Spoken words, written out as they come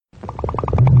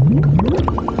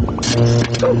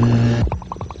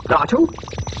Artu?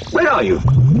 Where are you?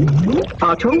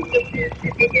 Artu?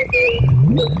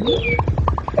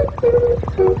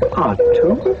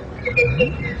 Artu?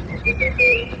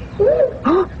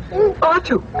 Huh?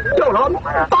 Artu, you're on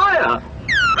fire!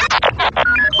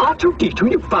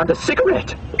 R2-D2, you found a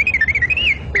cigarette!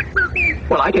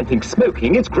 Well, I don't think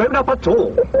smoking is grown up at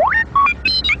all.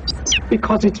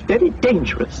 Because it's very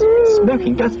dangerous.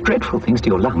 Smoking does dreadful things to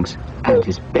your lungs and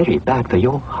is very bad for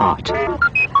your heart.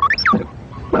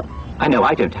 Well, I know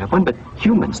I don't have one, but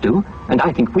humans do, and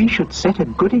I think we should set a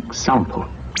good example.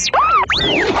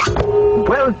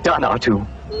 Well done, R2.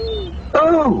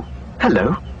 Oh,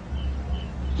 hello.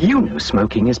 You know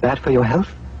smoking is bad for your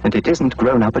health, and it isn't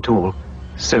grown up at all.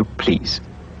 So please,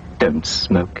 don't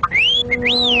smoke.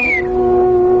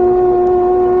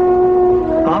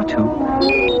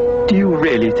 R2, do you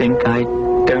really think I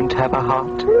don't have a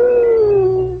heart?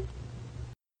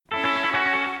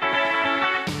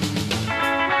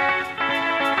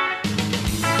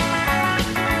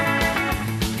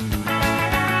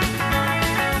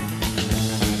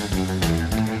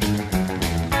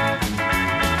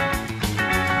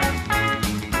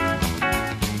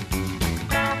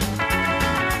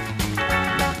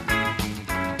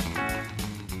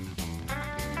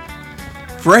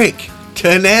 Frank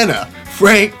Tanana,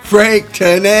 Frank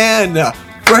Tanana,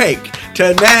 Frank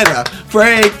Tanana,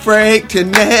 Frank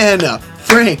Tanana,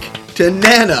 Frank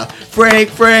Tanana,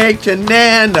 Frank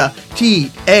Tanana,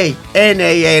 T-A-N-A-N-A,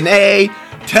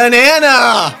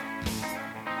 Tanana.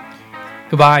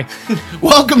 Goodbye.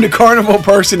 Welcome to Carnival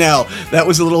Personnel. That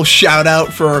was a little shout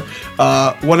out for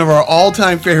one of our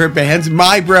all-time favorite bands,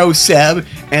 My Bro Seb,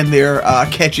 and their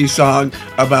catchy song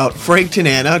about Frank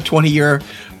Tanana, 20-year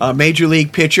Major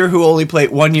League pitcher who only played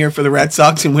 1 year for the Red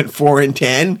Sox and went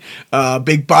 4-10.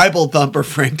 Big Bible thumper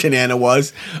Frank Tanana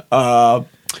was.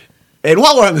 And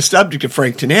while we're on the subject of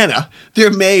Frank Tanana,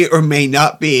 there may or may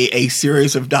not be a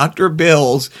series of Dr.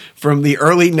 Bills from the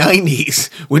early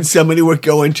 90s when somebody would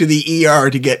go into the ER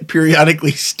to get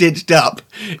periodically stitched up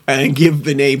and give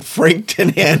the name Frank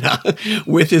Tanana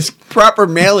with his proper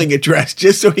mailing address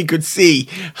just so he could see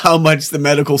how much the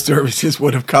medical services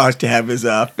would have cost to have his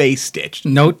face stitched.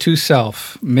 Note to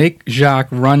self, make Jacques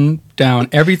run down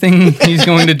everything he's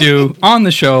going to do on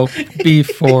the show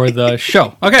before the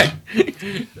show. Okay,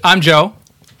 I'm Joe,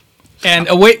 and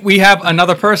wait, we have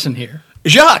another person here.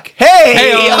 Jacques, hey,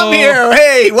 Hey-o. I'm here.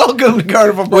 Hey, welcome to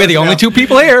Carnival Personnel. We're the only two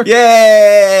people here.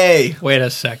 Yay! Wait a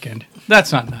second.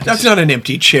 That's not nice. That's not an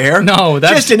empty chair. No,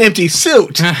 that's just an empty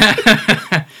suit.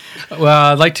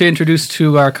 Well, I'd like to introduce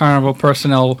to our Carnival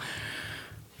Personnel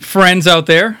friends out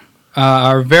there,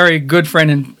 our very good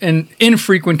friend and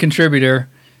infrequent contributor,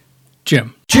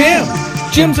 Jim.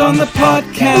 Jim's on the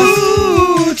podcast.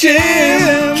 Ooh,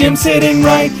 Jim. Jim's sitting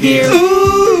right here.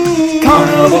 Ooh.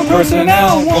 Carnival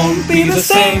Personnel won't be the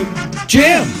same.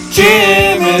 Jim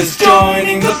is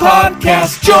joining the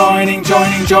podcast. Joining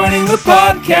the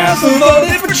podcast.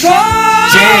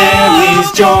 Jim,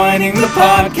 he's joining the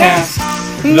podcast.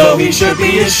 Though he should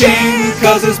be ashamed,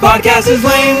 cause his podcast is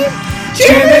lame.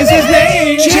 Jim is his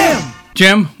name.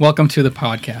 Jim, welcome to the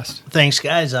podcast. Thanks,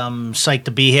 guys. I'm psyched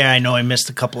to be here. I know I missed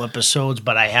a couple episodes,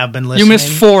 but I have been listening. You missed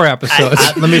 4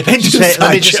 episodes. Let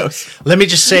me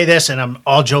just say this, and I'm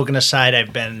all joking aside.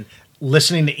 I've been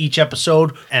listening to each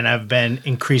episode, and I've been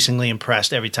increasingly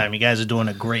impressed every time. You guys are doing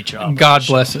a great job. God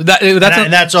bless.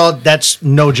 That's all. That's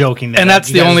no joking. And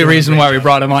that's the only reason why we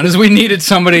brought him on, is we needed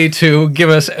somebody to give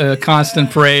us a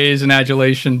constant praise and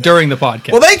adulation during the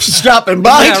podcast. Well, thanks for stopping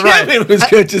by, Yeah, Jim. right. It was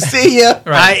good to see you. Right.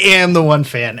 I am the one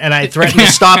fan, and I threatened to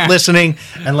stop listening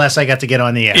unless I got to get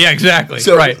on the air. Yeah, exactly.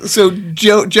 So, right. So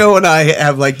Joe and I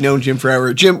have known Jim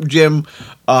forever. Jim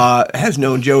has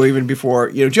known Joe even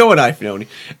before Joe and I've known,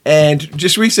 and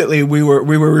just recently we were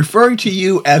referring to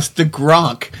you as the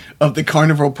Gronk of the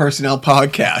Carnival Personnel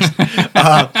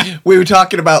podcast. We were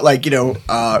talking about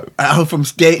how from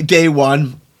day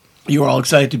one you were all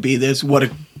excited to be this. What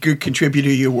a good contributor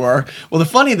you were. Well, the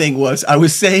funny thing was I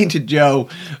was saying to Joe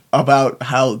about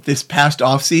how this past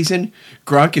offseason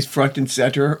Gronk is front and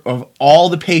center of all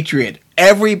the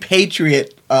every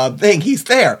Patriot thing. He's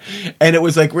there. And it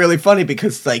was really funny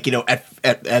because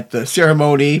at the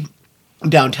ceremony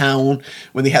downtown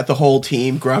when they had the whole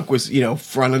team, Gronk was,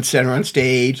 front and center on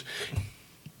stage,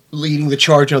 leading the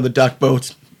charge on the duck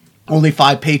boats. Only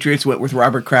 5 Patriots went with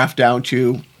Robert Kraft down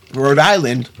to Rhode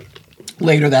Island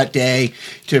later that day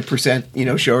to present,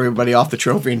 show everybody off the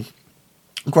trophy and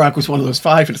Gronk was one of those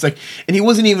 5, and it's like, and he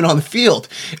wasn't even on the field.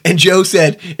 And Joe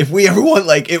said, if we ever won,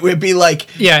 like, it would be like,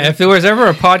 Yeah, if there was ever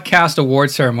a podcast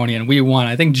award ceremony and we won,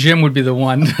 I think Jim would be the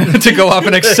one to go up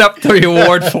and accept the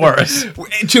award for us.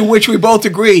 to which we both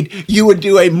agreed, you would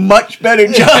do a much better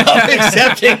job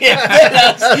accepting it than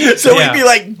us. So Yeah. we'd be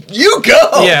like, you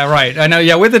go. Yeah, right. I know.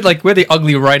 Yeah, we're the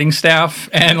ugly writing staff,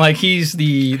 and like he's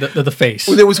the face.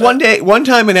 Well, there was one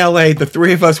time in LA, the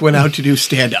 3 of us went out to do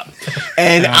stand up,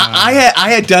 and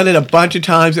I had done it a bunch of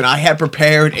times, and I had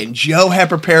prepared, and Joe had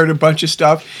prepared a bunch of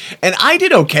stuff, and I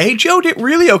did okay. Joe did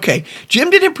really okay. Jim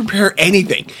didn't prepare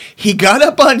anything. He got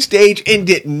up on stage and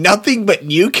did nothing but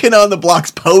New Kid on the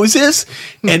Block's poses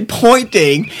and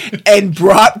pointing, and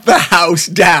brought the house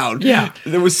down. Yeah.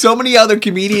 There was so many other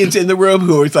comedians in the room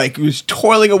who was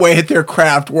toiling away at their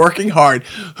craft, working hard,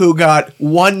 who got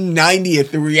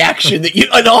 1/90th the reaction that you,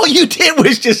 and all you did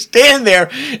was just stand there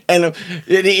and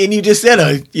you just said,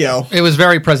 It was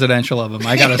very presidential of him,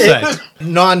 I gotta say.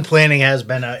 Non-planning has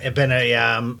been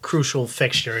a crucial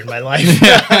fixture in my life.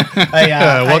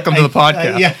 Welcome to the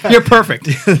podcast. You're perfect.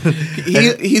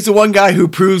 he's the one guy who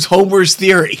proves Homer's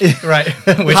theory. Right.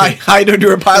 Hide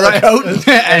under a pile of coat.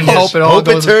 And hope it all Hope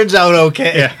goes. it turns out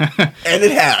okay. Yeah. And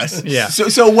it has. Yeah.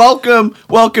 So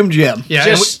welcome, Jim.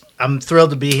 Yeah. I'm thrilled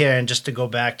to be here, and just to go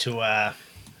back to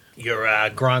your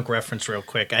Gronk reference real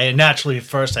quick. Naturally, at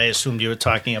first, I assumed you were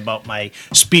talking about my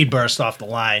speed burst off the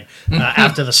line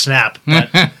after the snap.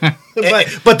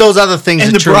 But those other things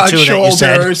And are the true broad too that you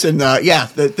said. shoulders and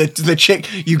the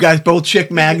chick. You guys both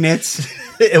chick magnets.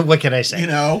 What can I say?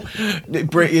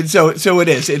 So it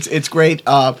is. It's great.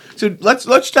 So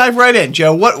let's dive right in,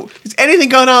 Joe. What is anything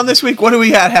going on this week? What do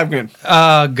we have good?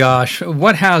 Gosh,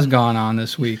 what has gone on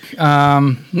this week?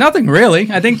 Nothing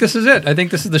really. I think this is it. I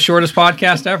think this is the shortest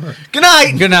podcast ever. Good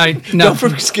night. Good night. No. Don't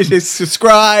forget to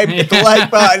subscribe, hit the like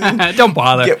button. Don't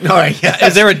bother. All right. Yeah.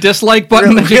 Is there a dislike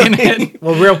button that you can hit?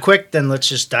 Well, real quick, then let's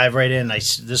just dive right in.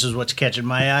 This is what's catching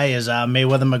my eye is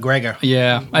Mayweather McGregor.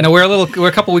 Yeah, I know we're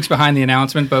a couple weeks behind the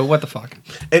announcement, but what the fuck?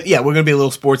 Yeah, we're going to be a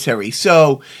little sports heavy.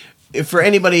 So, if for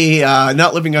anybody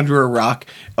not living under a rock,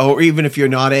 or even if you're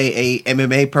not a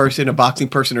MMA person, a boxing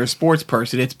person, or a sports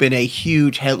person, it's been a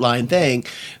huge headline thing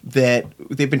that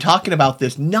they've been talking about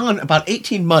this about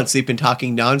 18 months. They've been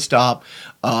talking nonstop.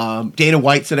 Dana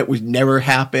White said it would never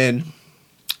happen.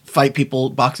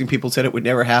 Boxing people said it would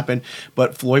never happen.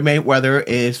 But Floyd Mayweather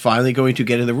is finally going to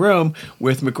get in the room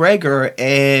with McGregor,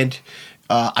 and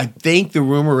I think the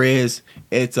rumor is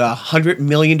it's $100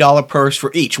 million purse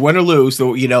for each, win or lose.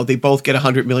 So they both get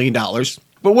 $100 million.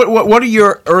 But what are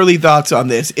your early thoughts on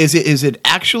this? Is it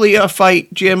actually a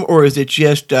fight, Jim, or is it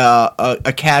just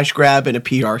a cash grab and a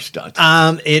PR stunt?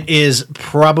 It is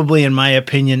probably, in my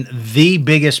opinion, the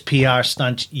biggest PR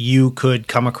stunt you could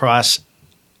come across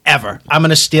ever. I'm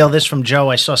going to steal this from Joe.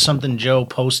 I saw something Joe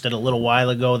posted a little while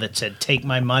ago that said, "Take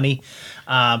my money."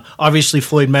 Obviously,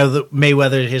 Floyd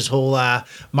Mayweather, his whole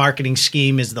marketing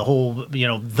scheme is the whole,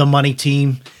 the money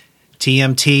team,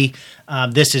 TMT.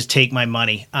 This is take my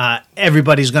money.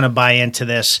 Everybody's going to buy into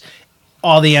this.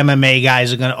 All the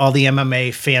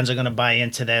MMA fans are going to buy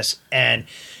into this. And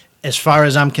as far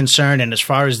as I'm concerned, and as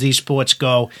far as these sports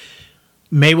go,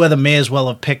 Mayweather may as well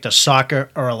have picked a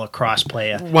soccer or a lacrosse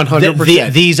player.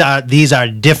 100%. These are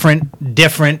different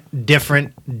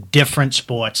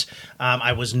sports.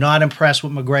 I was not impressed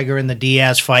with McGregor in the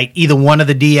Diaz fight. Either one of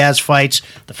the Diaz fights.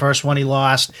 The first one he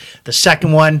lost. The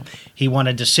second one, he won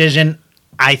a decision.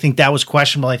 I think that was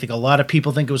questionable. I think a lot of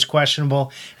people think it was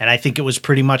questionable. And I think it was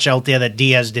pretty much out there that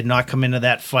Diaz did not come into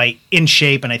that fight in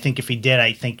shape. And I think if he did,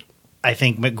 I think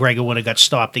McGregor would have got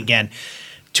stopped again.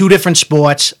 Two different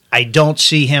sports. I don't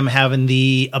see him having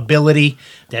the ability.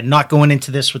 They're not going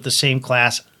into this with the same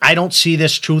class. I don't see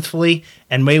this truthfully,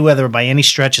 and Mayweather by any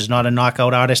stretch is not a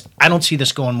knockout artist. I don't see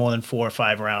this going more than 4 or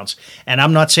 5 rounds. And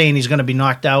I'm not saying he's going to be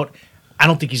knocked out. I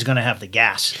don't think he's going to have the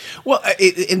gas. Well,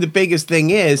 and the biggest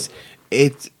thing is,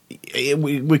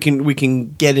 we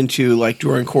can get into like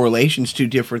drawing correlations to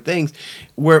different things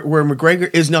where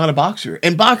McGregor is not a boxer,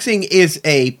 and boxing is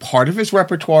a part of his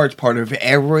repertoire. It's part of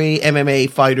every MMA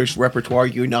fighter's repertoire.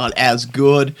 You're not as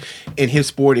good in his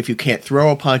sport if you can't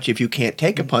throw a punch, if you can't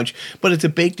take a punch, but it's a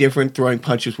big difference throwing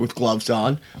punches with gloves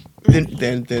on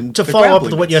than to follow up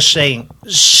with what you're saying.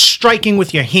 Striking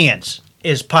with your hands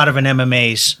is part of an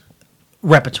MMA's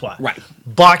repertoire. Right.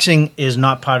 boxing is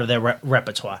not part of their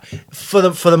repertoire for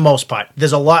the most part.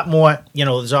 There's a lot more,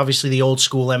 there's obviously the old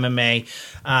school MMA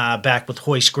back with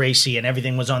Hoist Gracie and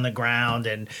everything was on the ground,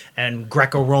 and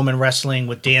Greco-Roman wrestling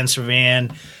with Dan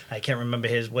Servan. I can't remember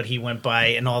what he went by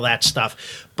and all that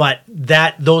stuff. But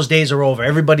those days are over.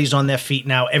 Everybody's on their feet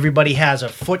now. Everybody has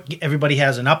everybody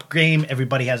has an up game,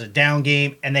 everybody has a down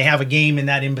game, and they have a game in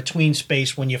that in-between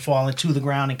space when you're falling to the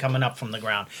ground and coming up from the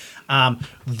ground.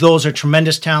 Those are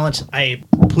tremendous talents.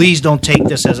 Please don't take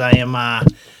this as I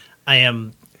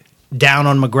am down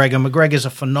on McGregor. McGregor's a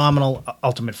phenomenal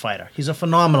Ultimate Fighter. He's a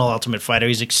phenomenal Ultimate Fighter.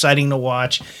 He's exciting to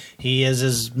watch. He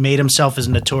has made himself as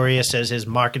notorious as his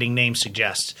marketing name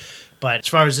suggests. But as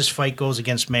far as this fight goes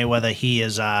against Mayweather,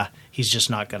 he's just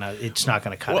not gonna. It's not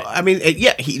gonna cut it. I mean,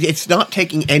 it's not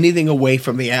taking anything away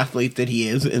from the athlete that he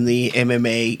is and the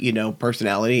MMA,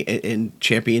 personality and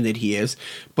champion that he is,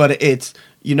 but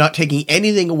you're not taking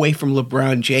anything away from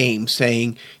LeBron James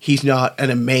saying he's not an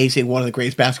amazing, one of the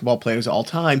greatest basketball players of all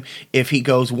time if he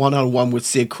goes one-on-one with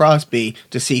Sid Crosby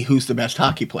to see who's the best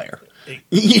hockey player.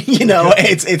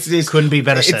 It's just, couldn't be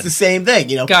better said. It's the same thing,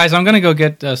 Guys, I'm gonna go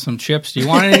get some chips. Do you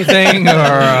want anything?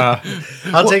 Or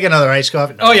I'll take another iced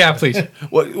coffee. Oh yeah, please.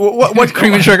 What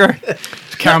cream and sugar?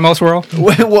 Caramel swirl.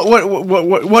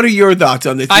 What are your thoughts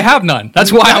on this? I have none.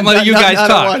 That's why I'm letting you guys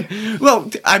talk. Well,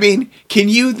 I mean, can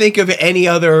you think of any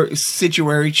other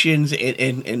situations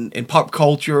in pop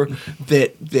culture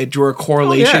that draw a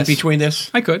correlation between this?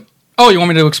 I could. Oh, you want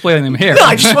me to explain them here? No,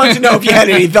 I just wanted to know if you had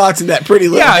any thoughts in that pretty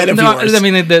little head of yours. I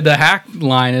mean, the hack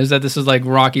line is that this is like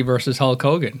Rocky versus Hulk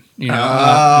Hogan.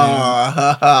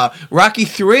 Rocky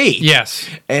 3. Yes,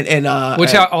 and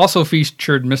which also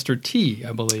featured Mr. T,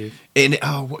 I believe. And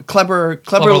Clever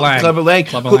Lang,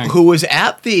 who was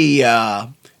at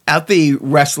the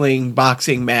wrestling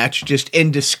boxing match, just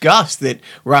in disgust that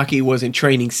Rocky wasn't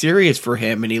training serious for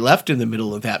him, and he left in the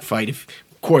middle of that fight. Of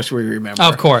course, we remember.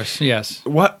 Of course, yes.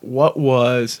 What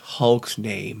was Hulk's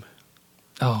name?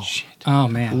 Oh, shit. Oh,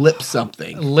 man. Lip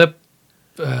something. Lip.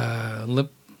 I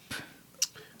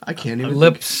can't even.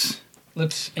 Lips.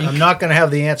 I'm not going to have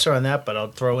the answer on that, but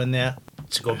I'll throw in there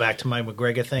to go back to my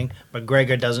McGregor thing.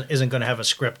 McGregor isn't going to have a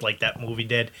script like that movie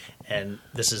did, and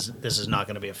this is not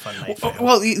going to be a fun night for him.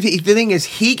 Well, the thing is,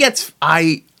 he gets.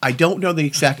 I don't know the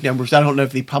exact numbers. I don't know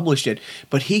if they published it,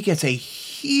 but he gets a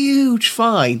huge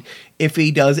fine if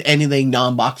he does anything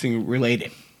non-boxing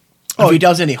related. If he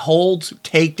does any holds,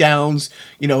 takedowns,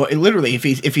 literally, if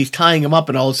he's tying him up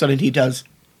and all of a sudden he does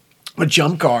a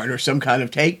jump guard or some kind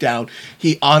of takedown,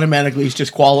 he automatically is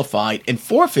disqualified and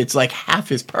forfeits like half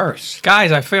his purse.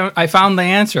 Guys, I found the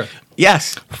answer.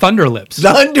 Yes, Thunder Lips.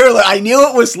 I knew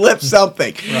it was lip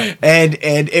something, right. And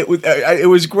it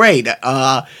was great.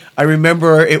 I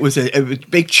remember it was a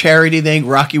big charity thing.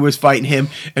 Rocky was fighting him,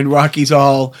 and Rocky's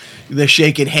they're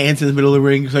shaking hands in the middle of the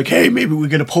ring. It's like, hey, maybe we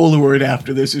get a Polaroid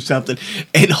after this or something.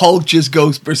 And Hulk just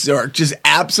goes berserk, just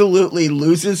absolutely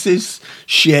loses his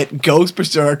shit, goes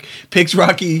berserk, picks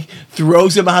Rocky,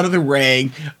 throws him out of the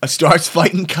ring, starts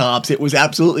fighting cops. It was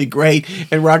absolutely great.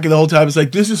 And Rocky the whole time is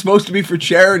like, this is supposed to be for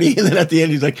charity. And then at the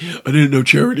end, he's like, I didn't know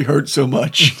charity hurt so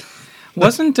much.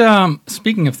 Wasn't,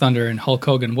 speaking of Thunder and Hulk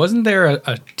Hogan, wasn't there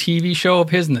a TV show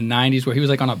of his in the 90s where he was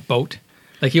like on a boat?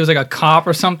 Like he was like a cop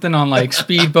or something on like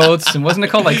speedboats, and wasn't it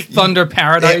called like Thunder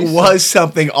Paradise? It was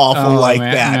something awful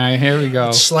that. Nah, here we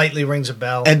go. Slightly rings a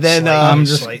bell. And then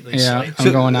slightly.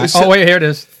 I'm going on. Oh wait, here it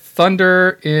is.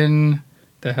 Thunder in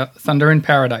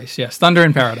Paradise. Yes, Thunder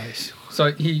in Paradise.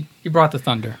 So he brought the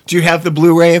thunder. Do you have the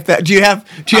Blu-ray of that? Do you have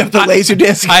the laser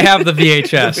disc? I have the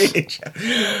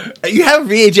VHS. You have a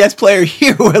VHS player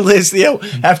here where Liz,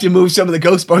 have to move some of the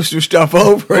Ghostbuster stuff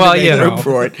over to make room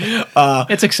for it.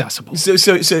 It's accessible.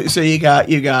 So you got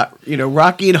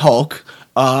Rocky and Hulk.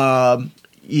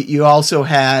 You also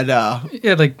had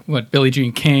Billie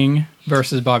Jean King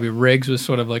versus Bobby Riggs was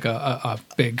sort of like a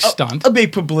big stunt, a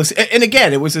big publicity. And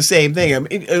again, it was the same thing. I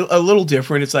mean, a little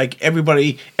different. It's like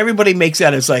everybody makes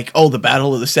that as like, oh, the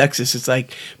battle of the sexes. It's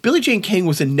like Billie Jean King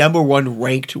was the #1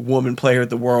 ranked woman player in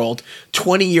the world,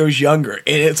 20 years younger, and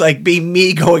it's like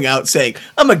me going out saying,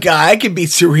 I'm a guy, I can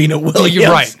beat Serena Williams. Well,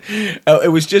 you're right.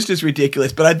 It was just as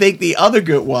ridiculous. But I think the other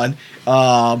good one,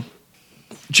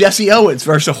 Jesse Owens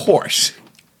versus a horse.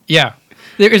 Yeah.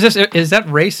 Is that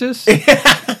racist?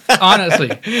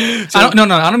 Honestly, I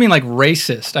don't mean like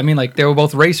racist. I mean like they were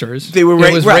both racers. They were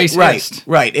It was right, racist.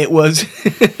 right. It was.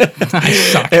 I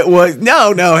suck. It was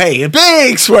no. Hey, a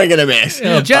big swing and a miss.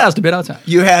 Just a bit outside.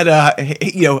 You had,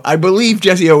 I believe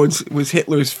Jesse Owens was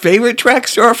Hitler's favorite track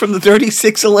star from the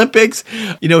 '36 Olympics.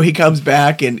 He comes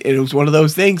back, and it was one of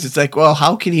those things. It's like, well,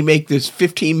 how can he make this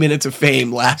 15 minutes of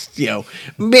fame last,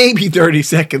 maybe 30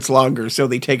 seconds longer? So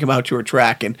they take him out to a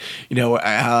track and,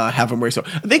 have him race. So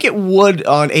I think it would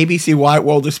on ABC Wide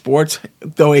World of Sports,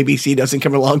 though ABC doesn't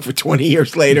come along for 20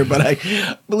 years later. But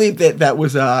I believe that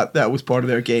was part of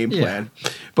their game plan.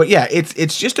 But yeah,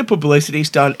 it's just a publicity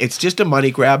stunt. It's just a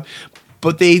money grab.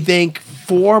 But they think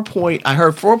I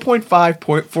heard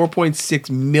 4.6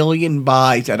 million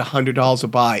buys at $100 a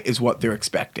buy is what they're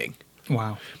expecting.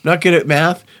 Wow. Not good at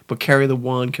math, but carry the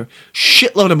one.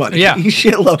 Shitload of money. Yeah.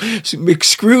 Shitload.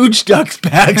 McScrooge ducks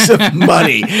bags of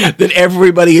money that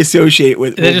everybody associated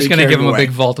with. They're just going to give him a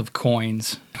big vault of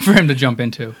coins for him to jump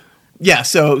into. Yeah,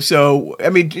 so I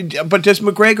mean, but does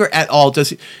McGregor at all?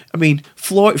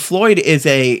 Floyd is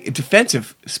a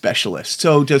defensive specialist.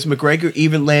 So does McGregor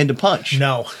even land a punch?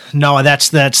 No, that's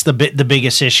the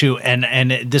biggest issue,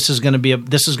 and this is going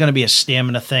to be a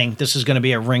stamina thing. This is going to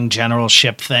be a ring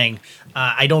generalship thing.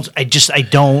 I don't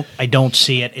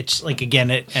see it. It's like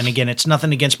again, it's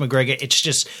nothing against McGregor. It's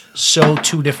just so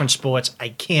two different sports. I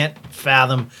can't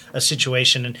fathom a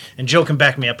situation. And Joe can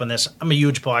back me up on this. I'm a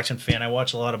huge boxing fan. I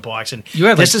watch a lot of boxing. You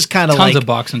have this is kind of tons like of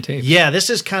boxing tape. Yeah, this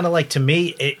is kind of like to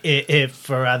me.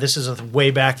 This is a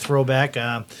way back throwback.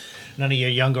 None of your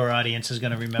younger audience is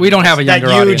going to remember. We don't have a younger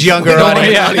that audience. Huge younger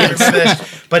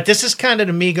audience. But this is kind of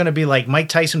to me going to be like Mike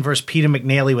Tyson versus Peter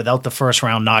McNeely without the first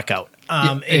round knockout.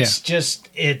 It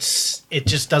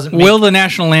just doesn't. Will the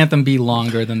national anthem be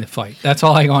longer than the fight? That's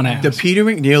all I want to ask. The Peter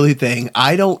McNeely thing,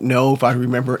 I don't know if I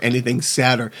remember anything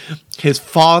sadder. His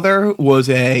father was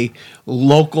a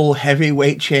local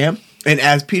heavyweight champ. And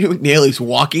as Peter McNeely's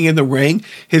walking in the ring,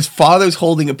 his father's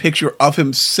holding a picture of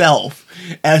himself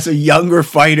as a younger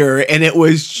fighter. And it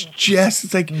was just,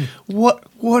 it's like, what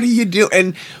do you do?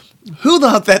 And who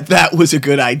thought that was a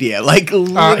good idea? Like,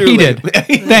 literally. He did.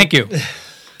 Thank you.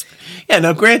 Yeah,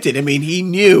 now granted, I mean, he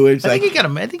knew. I think he got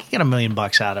 $1 million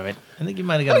out of it. I think he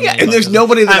might have got $1 million. And there's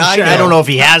nobody that I know. I don't know if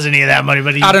he has any of that money,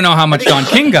 but I don't know how much Don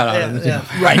King got out of it. Yeah.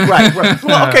 Right.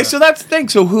 Well, okay, so that's the thing.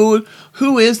 So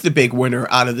who is the big winner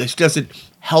out of this? Does it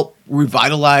help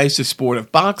revitalize the sport of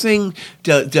boxing?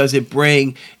 Does it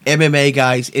bring MMA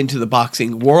guys into the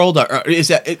boxing world? Or is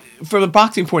that, from a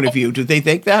boxing point of view, do they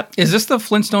think that? Is this the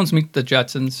Flintstones meet the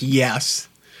Jetsons? Yes.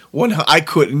 I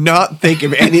could not think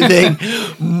of anything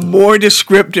more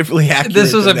descriptively accurate.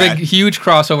 This is than a big, huge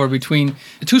crossover between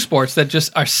the two sports that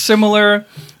just are similar.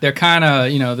 They're kind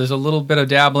of, there's a little bit of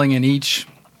dabbling in each.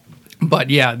 But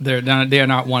yeah, they are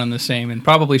not one and the same and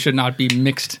probably should not be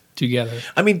mixed together.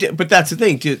 I mean, but that's the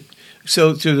thing.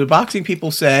 So the boxing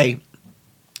people say,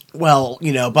 well,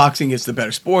 boxing is the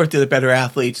better sport. They're the better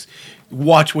athletes.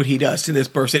 Watch what he does to this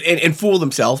person and fool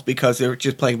themselves because they're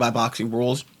just playing by boxing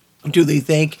rules. Do they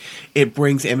think it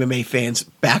brings MMA fans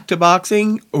back to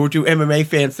boxing? Or do MMA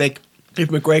fans think if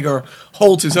McGregor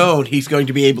holds his own, he's going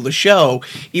to be able to show,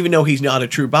 even though he's not a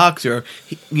true boxer,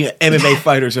 MMA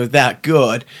fighters are that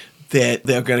good that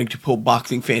they're going to pull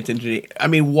boxing fans into it? I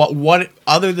mean, what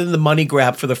other than the money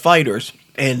grab for the fighters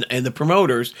and the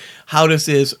promoters, how does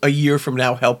this a year from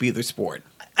now help either sport?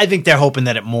 I think they're hoping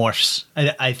that it morphs.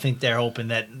 I think they're hoping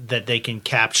that they can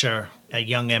capture a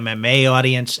young MMA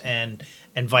audience and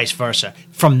vice versa.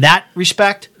 From that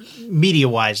respect,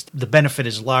 media-wise, the benefit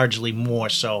is largely more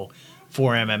so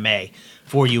for MMA,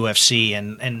 for UFC,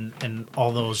 and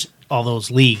all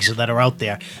those leagues that are out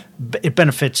there. It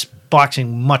benefits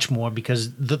boxing much more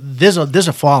because there's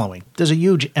a following. There's a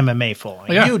huge MMA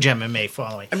following. Yeah. Huge MMA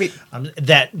following. I mean,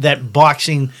 that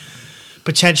boxing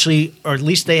potentially, or at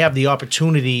least they have the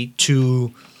opportunity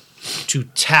to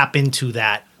tap into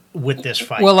that with this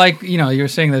fight. Well, like, you're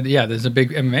saying that, yeah, there's a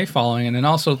big MMA following. And then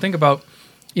also think about,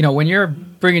 when you're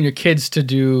bringing your kids you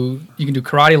can do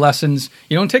karate lessons.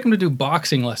 You don't take them to do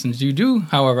boxing lessons. You do,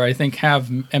 however, I think, have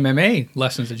MMA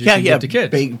lessons that you can give to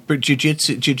kids. But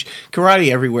jiu-jitsu,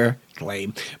 karate everywhere.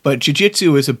 Lame. But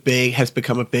jiu-jitsu has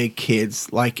become a big kids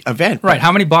event. Right.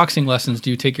 How many boxing lessons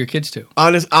do you take your kids to?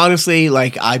 Honestly,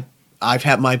 I've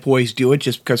had my boys do it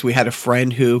just because we had a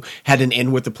friend who had an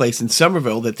in with the place in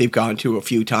Somerville that they've gone to a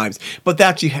few times.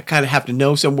 But you kind of have to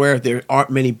know somewhere. There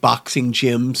aren't many boxing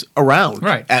gyms around.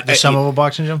 Right. The Somerville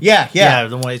boxing gym? Yeah.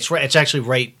 The one, it's actually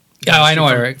right Yeah, I know,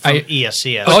 from, Eric. From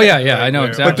ESCS. Oh, yeah, I know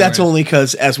exactly. But that's right. only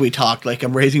because, as we talked, like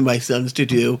I'm raising my sons to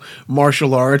do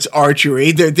martial arts,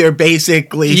 archery. They're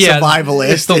basically survivalists.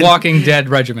 It's the Walking Dead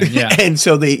regimen, yeah. And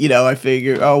so they, I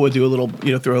figure, we'll do a little,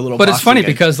 throw a little. But it's boxing funny in.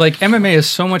 because like MMA is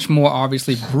so much more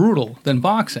obviously brutal than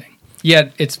boxing.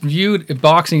 Yet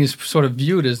boxing is sort of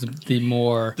viewed as the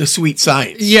more the sweet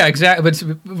science. Yeah, exactly. But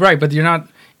right, but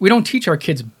we don't teach our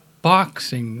kids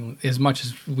boxing as much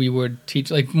as we would teach.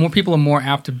 Like more people are more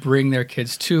apt to bring their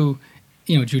kids to,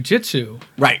 jiu-jitsu,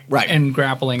 Right, and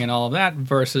grappling and all of that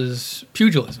versus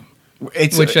pugilism,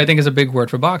 It's which I think is a big word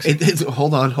for boxing.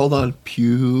 hold on,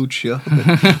 pugilism.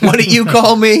 What do you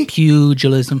call me?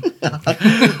 Pugilism.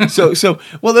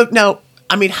 Now,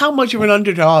 I mean, how much of an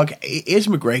underdog is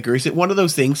McGregor? Is it one of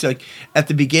those things like at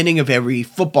the beginning of every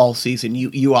football season,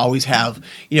 you always have,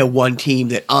 one team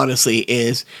that honestly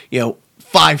is,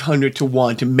 500 to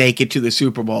 1 to make it to the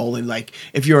Super Bowl. And like,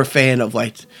 if you're a fan of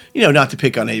like, not to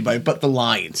pick on anybody, but the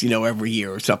Lions, every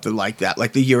year or something like that,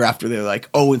 like the year after they're like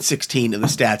 0-16 and the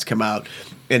stats come out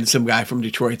and some guy from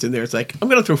Detroit's in there, it's like, I'm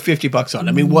going to throw $50 on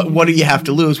it. I mean, what do you have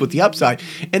to lose with the upside?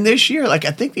 And this year, like,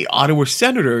 I think the Ottawa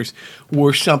Senators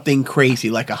were something crazy,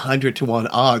 like 100 to 1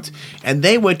 odds. And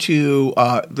they went to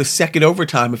the second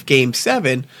overtime of Game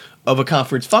 7 of a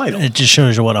conference final. It just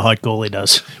shows you what a hot goalie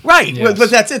does. Right, Yes.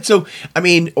 but that's it. So, I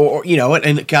mean, or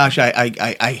and gosh,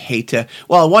 I hate to.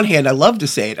 Well, on one hand, I love to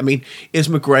say it. I mean, is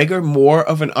McGregor more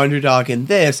of an underdog in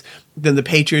this than the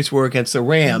Patriots were against the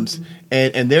Rams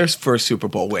and their first Super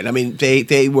Bowl win? I mean,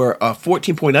 they were a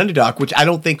 14-point underdog, which I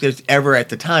don't think there's ever at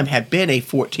the time had been a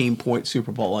 14-point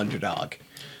Super Bowl underdog.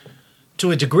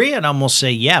 To a degree, I'd almost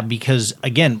say yeah, because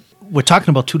again, we're talking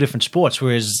about two different sports.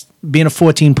 Whereas being a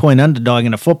 14-point underdog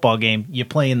in a football game, you're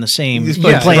playing the same.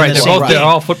 You're Yeah, playing right. the They're, same they're game.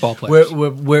 all football players.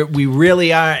 We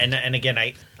really are, and again,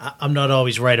 I'm not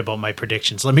always right about my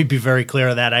predictions. Let me be very clear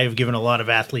of that. I have given a lot of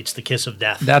athletes the kiss of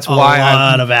death. That's why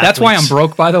I'm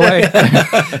broke, by the way.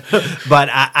 But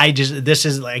I just, this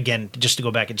is again, just to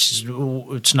go back,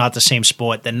 it's not the same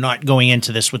sport. They're not going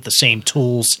into this with the same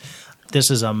tools. This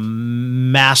is a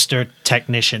master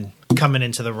technician coming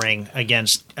into the ring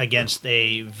against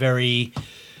a very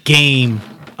game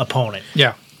opponent.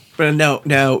 Yeah. But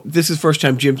now this is the first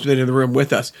time Jim's been in the room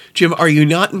with us. Jim, are you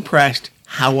not impressed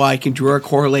how I can draw a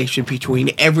correlation between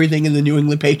everything in the New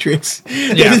England Patriots?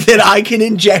 Yeah. that I can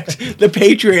inject the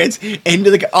Patriots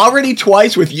into the already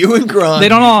twice with you and Gron. They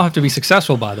don't all have to be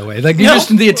successful, by the way. Like No.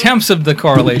 just the attempts of the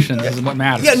correlations is what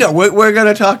matters. Yeah, no, we're going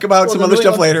to talk about some other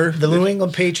stuff later. The New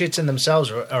England Patriots in themselves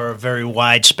are a very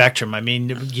wide spectrum. I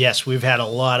mean, yes, we've had a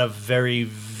lot of very,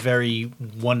 very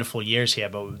wonderful years here,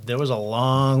 but there was a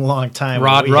long time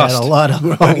Rod where we Rust.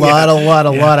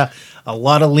 had a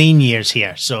lot of lean years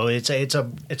here. So it's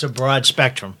a broad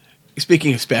spectrum.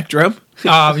 Speaking of Spectrum,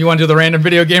 You want to do the random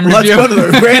video game let's review? go to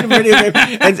the random video game.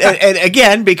 And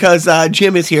again, because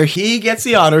Jim is here, he gets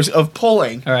the honors of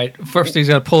pulling. All right. First, he's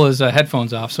got to pull his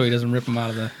headphones off so he doesn't rip them out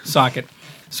of the socket.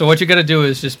 So what you got to do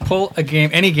is just pull a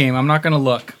game, any game. I'm not going to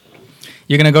look.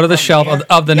 You're going to go to the shelf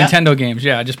of the Yeah. Nintendo games.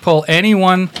 Yeah, just pull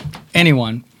anyone,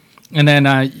 and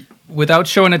then without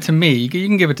showing it to me, you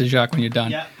can give it to Jacques when you're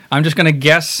done. Yeah. I'm just going to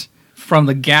guess from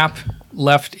the gap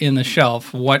left in the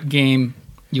shelf what game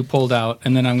you pulled out,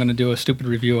 and then I'm going to do a stupid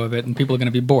review of it, and people are going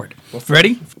to be bored.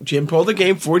 Ready? Jim pulled the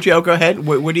game for Joe. Go ahead.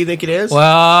 What do you think it is?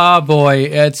 Well, boy,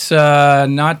 it's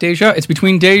not Deja. It's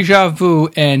between Deja Vu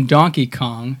and Donkey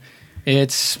Kong.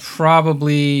 It's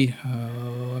probably,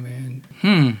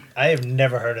 I have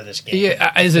never heard of this game.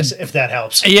 yeah. Is it? If that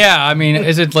helps. Yeah, I mean,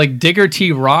 is it like Digger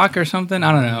T Rock or something?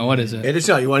 I don't know. What is it? It is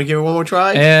not. You want to give it one more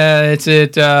try? It's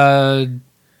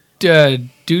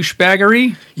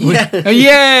douchebaggery. Yeah.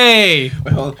 Yay!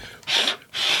 Well,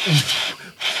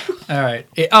 All right.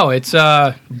 It's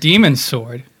Demon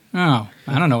Sword. Oh,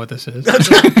 I don't know what this is.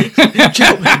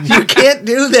 Joe, you can't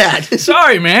do that.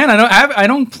 Sorry, man. I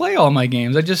don't play all my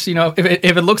games. I just,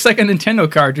 if it looks like a Nintendo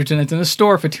cartridge and it's in a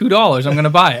store for $2, I'm going to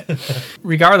buy it,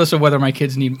 regardless of whether my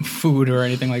kids need food or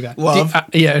anything like that. Love.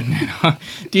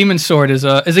 Demon Sword is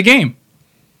a game.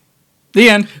 The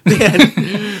end.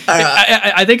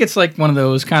 I think it's like one of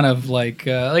those kind of like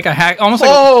a hack, almost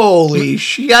like. Holy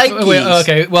shnikes. Wait,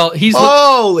 okay, well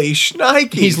Holy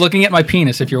shnikes. he's looking at my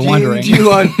penis. If you're wondering. You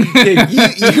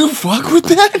fuck with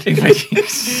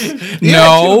that?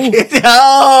 No.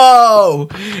 Oh.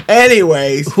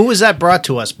 Anyways. Who was that brought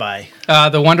to us by?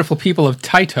 The wonderful people of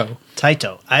Taito.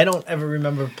 Taito. I don't ever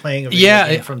remember playing a video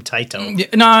game from Taito. Yeah,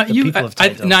 no, The people of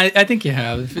Taito. I think you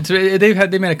have.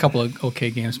 They made a couple of okay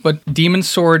games, but Demon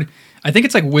Sword. I think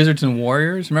it's like Wizards and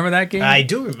Warriors. Remember that game? I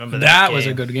do remember that. That game. was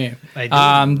a good game.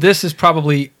 I do. This is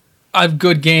probably a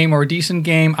good game or a decent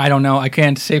game. I don't know. I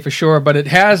can't say for sure, but it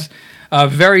has a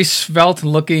very svelte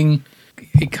looking.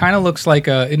 It kind of looks like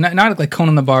not like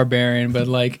Conan the Barbarian, but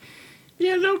like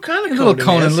kind of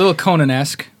little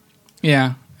Conan-esque.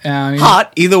 Yeah, I mean,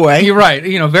 hot either way. You're right.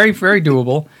 Very very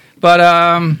doable. But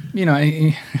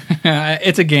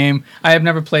it's a game. I have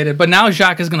never played it. But now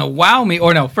Jacques is going to wow me.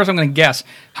 Or no, first I'm going to guess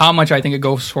how much I think it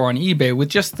goes for on eBay with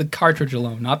just the cartridge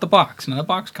alone, not the box, not a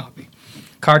box copy.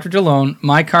 Cartridge alone.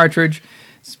 My cartridge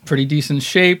is pretty decent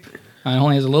shape. It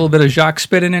only has a little bit of Jacques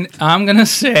spit in it. I'm going to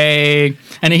say,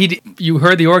 and you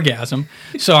heard the orgasm,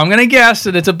 so I'm going to guess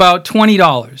that it's about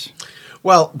 $20.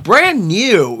 Well, brand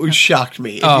new shocked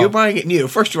me. If you're buying it new,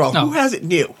 first of all, who has it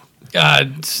new?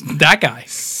 That guy.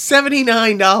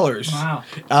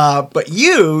 $79. Wow. But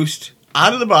used,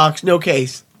 out of the box, no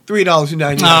case,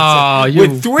 $3.99. Oh,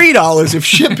 with $3 of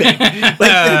shipping.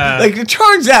 like it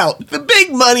turns out, the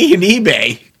big money in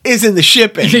eBay is in the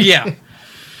shipping. Yeah.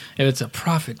 It's a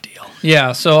profit deal.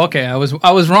 Yeah, so okay, I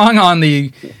was wrong on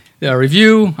the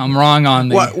review. I'm wrong on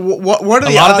the what are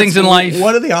the lot odds, of things in life.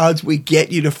 What are the odds we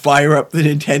get you to fire up the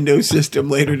Nintendo system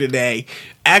later today?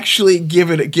 Actually, give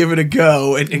it a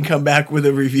go and come back with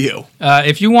a review.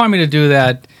 If you want me to do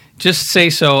that, just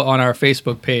say so on our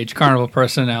Facebook page, Carnival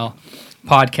Personnel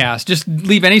Podcast. Just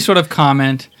leave any sort of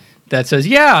comment that says,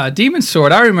 "Yeah, Demon's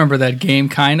Sword. I remember that game.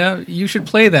 Kinda. You should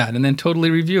play that," and then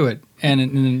totally review it, and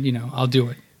I'll do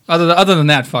it. Other than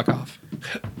that, fuck off.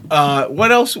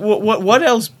 What else? What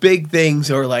else? Big things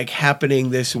are like happening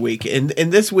this week. And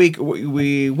this week,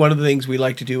 we one of the things we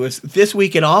like to do is This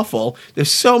Week in Awful.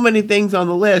 There's so many things on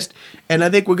the list, and I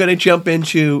think we're going to jump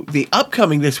into the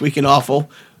upcoming This Week in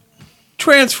Awful.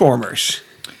 Transformers.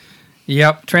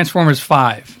 Yep, Transformers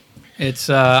 5. It's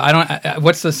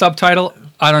what's the subtitle?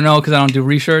 I don't know because I don't do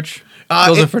research.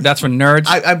 That's for nerds.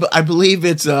 I believe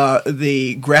it's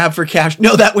the grab for cash.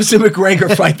 No, that was the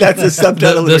McGregor fight. That's the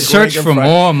subtitle. the search for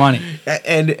more money.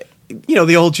 And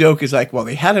the old joke is like, well,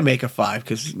 they had to make a 5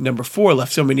 because number 4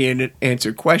 left so many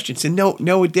unanswered questions. And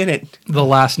no, it didn't. The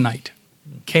Last Knight,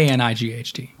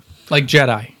 KNIGHT, like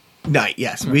Jedi Knight.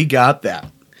 Yes, we got that.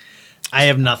 I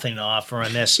have nothing to offer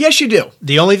on this. Yes, you do.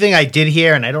 The only thing I did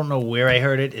hear, and I don't know where I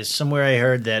heard it, is somewhere I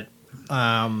heard that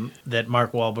that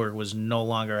Mark Wahlberg was no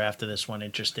longer after this one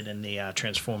interested in the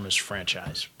Transformers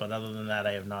franchise. But other than that,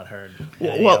 I have not heard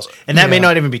anything else. And that may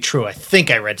not even be true. I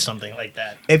think I read something like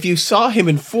that. If you saw him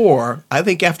in 4, I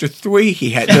think after 3 he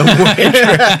had no more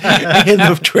interest in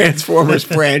the Transformers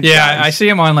franchise. Yeah, I see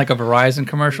him on like a Verizon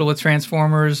commercial with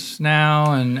Transformers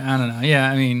now, and I don't know.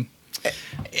 Yeah, I mean,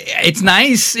 it's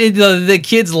nice. The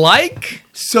kids like.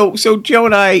 So Joe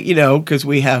and I, because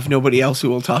we have nobody else who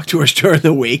will talk to us during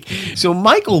the week. So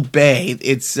Michael Bay,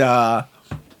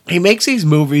 he makes these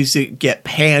movies that get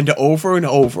panned over and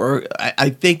over. I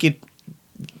think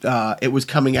it was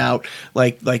coming out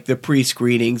like the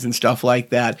pre-screenings and stuff like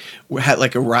that had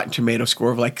like a Rotten Tomato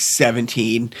score of like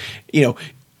 17,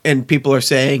 and people are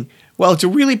saying, well, it's a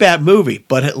really bad movie,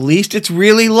 but at least it's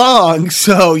really long,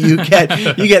 so you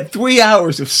get 3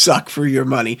 hours of suck for your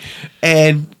money.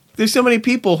 And there's so many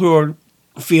people who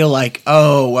feel like,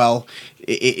 oh, well,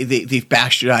 they've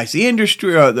bastardized the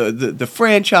industry or the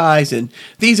franchise, and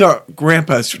these are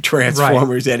Grandpa's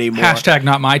Transformers anymore. Hashtag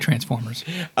not my Transformers.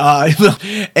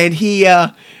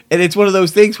 And it's one of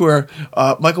those things where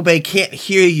Michael Bay can't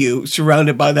hear you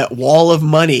surrounded by that wall of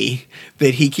money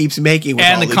that he keeps making with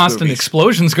and all the constant movies.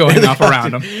 Explosions going off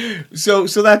around him. So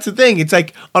that's the thing. It's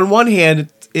like, on one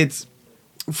hand, it's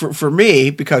for me,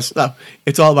 because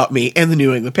it's all about me and the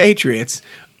New England Patriots,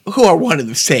 who are one and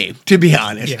the same, to be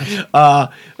honest. Yes.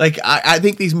 I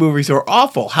think these movies are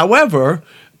awful. However,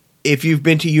 if you've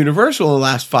been to Universal in the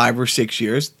last 5 or 6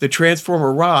 years, the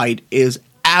Transformer ride is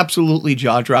absolutely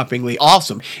jaw-droppingly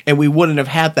awesome. And we wouldn't have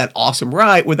had that awesome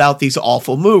ride without these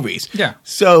awful movies. Yeah.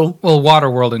 So, well,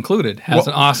 Waterworld included has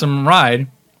an awesome ride.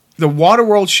 The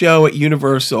Waterworld show at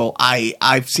Universal,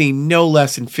 I've seen no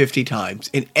less than 50 times.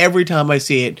 And every time I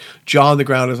see it, jaw on the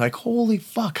ground is like, holy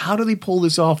fuck, how do they pull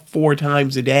this off 4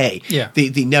 times a day? Yeah.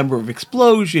 The number of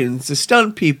explosions, the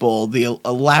stunt people, the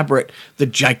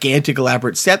gigantic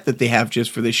elaborate set that they have just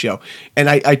for this show. And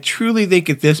I truly think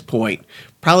at this point,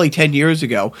 probably 10 years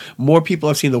ago, more people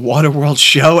have seen the Waterworld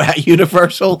show at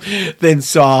Universal than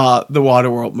saw the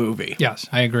Waterworld movie. Yes,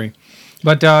 I agree.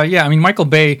 But I mean, Michael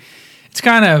Bay, it's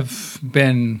kind of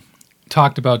been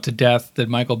talked about to death that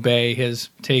Michael Bay has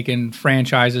taken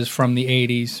franchises from the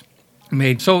 80s,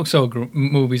 made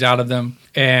movies out of them,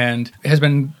 and has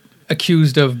been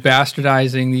accused of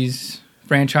bastardizing these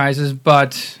franchises.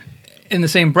 But in the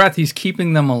same breath, he's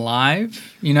keeping them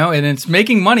alive, and it's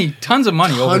making money, tons of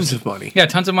money. Tons of money. Yeah,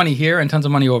 tons of money here and tons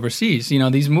of money overseas.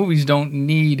 These movies don't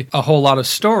need a whole lot of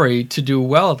story to do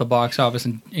well at the box office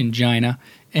in China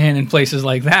and in places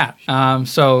like that.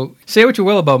 So say what you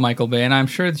will about Michael Bay, and I'm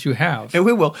sure that you have. And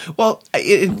we will. Well,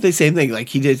 it's the same thing. Like,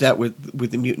 he did that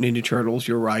with the Mutant Ninja Turtles,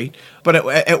 you're right. But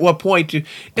at what point,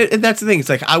 and that's the thing, it's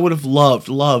like, I would have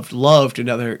loved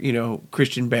another,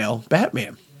 Christian Bale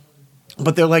Batman.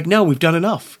 But they're like, no, we've done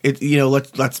enough.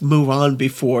 Let's move on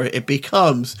before it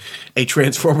becomes a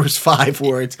Transformers 5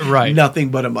 where it's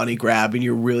nothing but a money grab and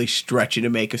you're really stretching to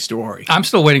make a story. I'm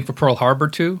still waiting for Pearl Harbor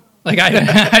 2. Like,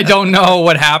 I don't know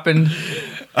what happened.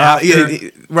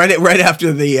 Right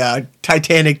after the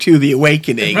Titanic 2, The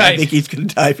Awakening, Right. I think he's going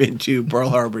to dive into Pearl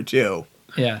Harbor 2.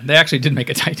 Yeah, they actually did make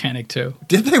a Titanic 2.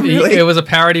 Did they really? It was a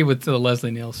parody with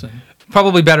Leslie Nielsen.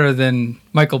 Probably better than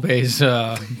Michael Bay's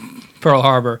Pearl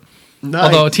Harbor. Nice.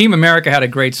 Although Team America had a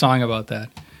great song about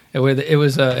that. It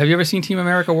was. Have you ever seen Team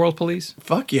America World Police?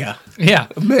 Fuck yeah. Yeah.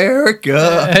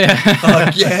 America.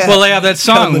 Fuck yeah. Well, they have that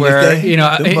song where, the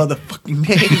motherfucking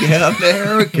name,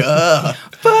 America.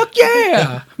 Fuck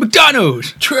yeah.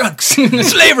 McDonald's. Trucks.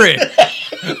 Slavery.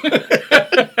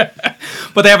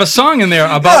 But they have a song in there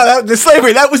about... the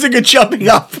slavery, that was a good jumping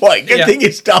off point. Good thing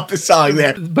you stopped the song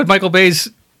there. But Michael Bay's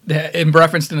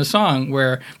referenced in a song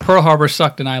where Pearl Harbor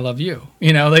sucked and I love you.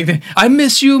 I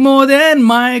miss you more than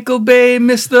Michael Bay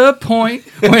missed the point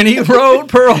when he wrote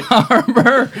Pearl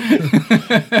Harbor.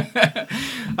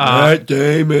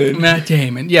 Matt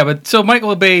Damon. Yeah, but so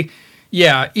Michael Bay,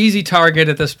 easy target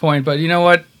at this point. But you know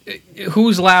what?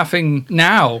 Who's laughing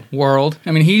now, world?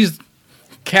 I mean, he's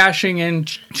cashing in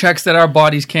checks that our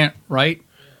bodies can't write.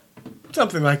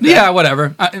 Something like that. Yeah,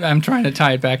 whatever. I'm trying to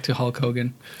tie it back to Hulk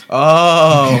Hogan.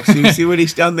 Oh, so you see what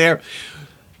he's done there?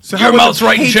 So your mouth's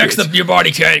writing checks that your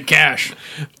body can't cash.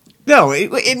 No,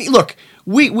 and look,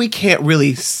 we can't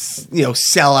really,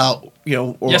 sell out,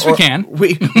 yes, we can.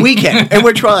 We can, and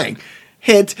we're trying.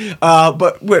 Hint,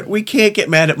 but we can't get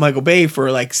mad at Michael Bay for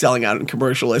like selling out in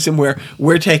commercialism, where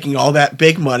we're taking all that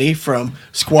big money from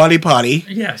Squatty Potty,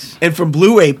 yes, and from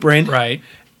Blue Apron, right,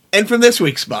 and from this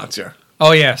week's sponsor.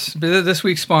 Oh, yes. This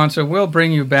week's sponsor will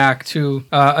bring you back to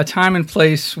a time and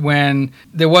place when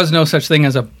there was no such thing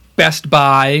as a Best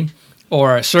Buy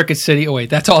or a Circuit City. Oh,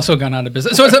 wait, that's also gone out of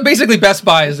business. So it's basically Best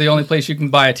Buy is the only place you can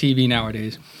buy a TV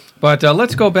nowadays. But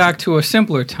let's go back to a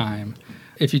simpler time.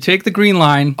 If you take the Green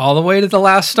Line all the way to the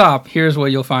last stop, here's where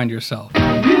you'll find yourself.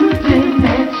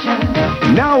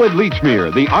 Now at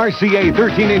Lechmere, the RCA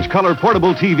 13-inch color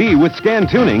portable TV with scan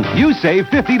tuning, you save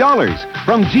 $50.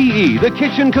 From GE, the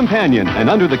kitchen companion, and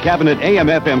under the cabinet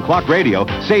AM/FM clock radio,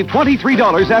 save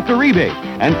 $23 after rebate.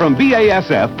 And from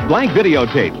BASF, blank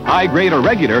videotape, high grade or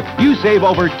regular, you save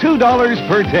over $2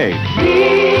 per tape.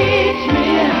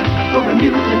 Lechmere, for a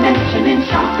new dimension in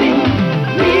shopping.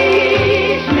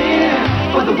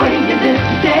 Lechmere, for the way you live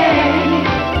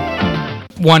today.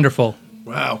 Wonderful.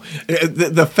 Wow.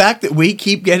 The fact that we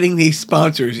keep getting these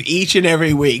sponsors each and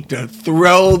every week to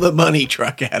throw the money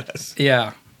truck at us.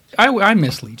 Yeah. I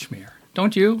miss Lechmere.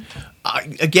 Don't you?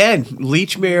 Again,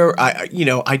 Lechmere,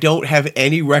 I don't have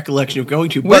any recollection of going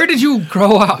to. Where did you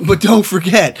grow up? But don't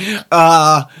forget,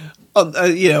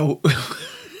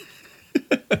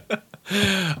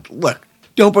 look.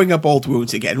 Don't bring up old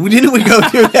wounds again. Didn't we go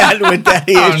through that with that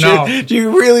issue? No. Do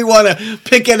you really want to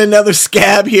pick at another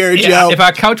scab here, Joe? If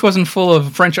our couch wasn't full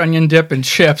of French onion dip and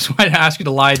chips, I'd ask you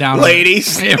to lie down.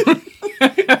 Ladies.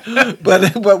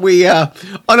 but we on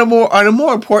a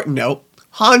more important note,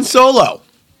 Han Solo.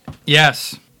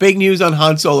 Yes. Big news on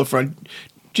Han Solo front.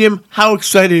 Jim, how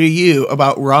excited are you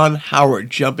about Ron Howard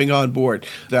jumping on board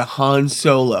the Han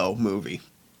Solo movie?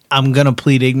 I'm going to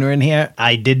plead ignorant here.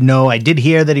 I did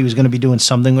hear that he was going to be doing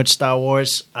something with Star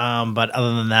Wars, but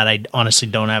other than that, I honestly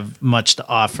don't have much to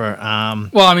offer.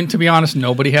 Well, I mean, to be honest,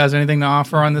 nobody has anything to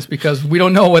offer on this because we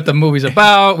don't know what the movie's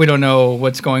about. We don't know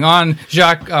what's going on.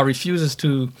 Jacques refuses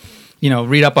to,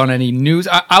 read up on any news.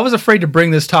 I was afraid to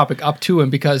bring this topic up to him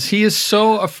because he is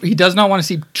he does not want to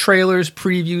see trailers,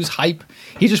 previews, hype.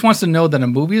 He just wants to know that a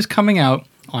movie is coming out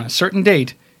on a certain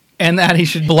date and that he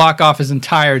should block off his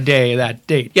entire day that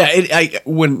date. Yeah,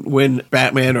 when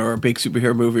Batman or a big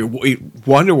superhero movie,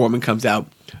 Wonder Woman comes out,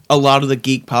 a lot of the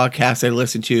geek podcasts I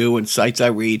listen to and sites I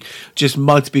read, just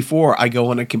months before, I go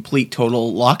on a complete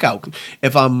total lockout.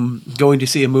 If I'm going to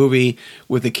see a movie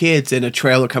with the kids and a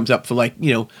trailer comes up for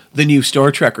the new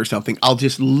Star Trek or something, I'll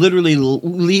just literally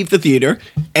leave the theater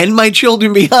and my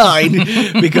children behind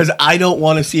because I don't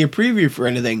want to see a preview for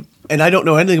anything. And I don't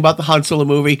know anything about the Han Solo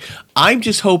movie. I'm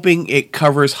just hoping it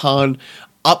covers Han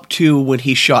up to when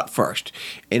he shot first.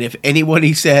 And if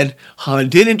anybody said Han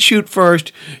didn't shoot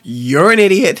first, you're an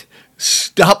idiot.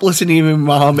 Stop listening to me,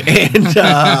 Mom. And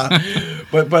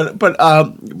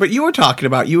but you were talking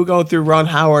about, you were going through Ron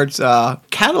Howard's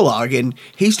catalog, and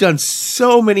he's done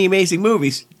so many amazing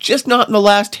movies, just not in the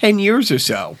last 10 years or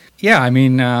so. Yeah, I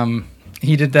mean,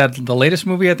 he did that. The latest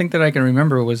movie I think that I can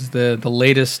remember was the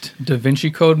latest Da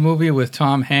Vinci Code movie with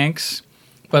Tom Hanks.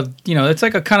 But, it's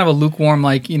like a kind of a lukewarm,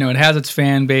 it has its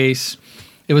fan base.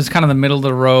 It was kind of the middle of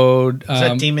the road. Is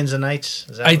that Demons and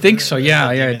Knights? I think so,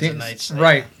 yeah. Demons and Knights.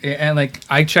 Right. And,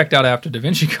 I checked out after Da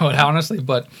Vinci Code, honestly,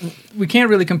 but we can't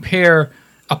really compare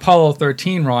Apollo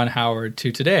 13 Ron Howard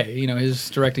to today. His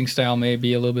directing style may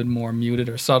be a little bit more muted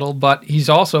or subtle, but he's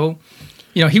also...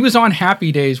 he was on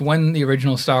Happy Days when the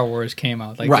original Star Wars came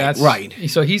out. Right.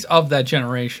 So he's of that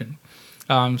generation.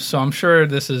 So I'm sure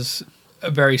this is a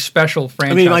very special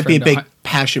franchise. I mean, it might be a big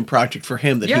passion project for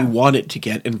him that he wanted to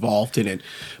get involved in it.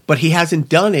 But he hasn't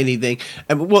done anything.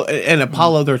 And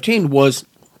Apollo 13 was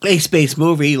a space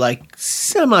movie,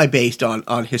 semi-based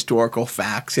on historical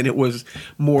facts. And it was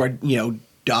more,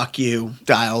 docu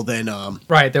style than...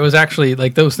 Right. There was actually,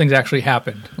 those things actually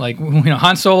happened.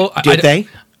 Han Solo... Did they?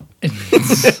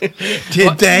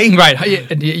 Did they?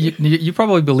 Right. You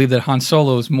probably believe that Han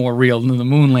Solo is more real than the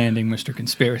moon landing, Mr.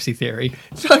 Conspiracy Theory.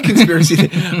 It's not conspiracy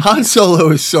theory. Han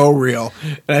Solo is so real,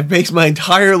 and I've based my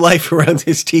entire life around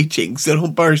his teaching, so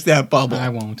don't burst that bubble. I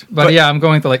won't. But yeah, I'm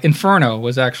going to Inferno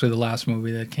was actually the last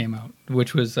movie that came out,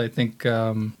 which was, I think,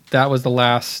 that was the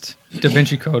last Da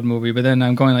Vinci Code movie. But then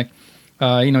I'm going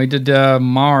he did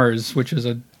Mars, which is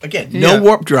no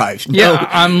warp drives. No. Yeah,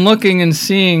 I'm looking and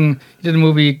seeing. He did a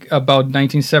movie about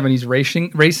 1970s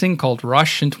racing called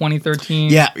Rush in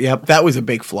 2013. Yeah, that was a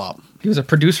big flop. He was a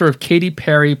producer of Katy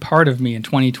Perry, Part of Me in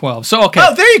 2012. So, okay.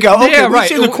 Oh, there you go. Okay, yeah, we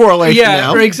see the correlation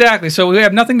now. Yeah, exactly. So we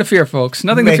have nothing to fear, folks.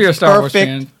 Nothing to fear, Star Wars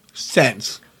fans.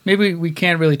 Sense. Maybe we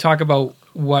can't really talk about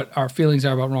what our feelings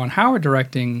are about Ron Howard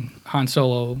directing Han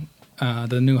Solo,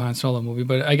 the new Han Solo movie.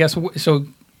 But I guess, so...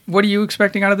 What are you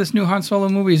expecting out of this new Han Solo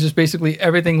movie? Is just basically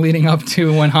everything leading up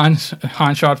to when Han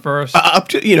shot first?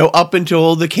 Up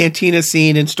until the cantina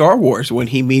scene in Star Wars when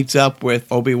he meets up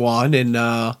with Obi-Wan and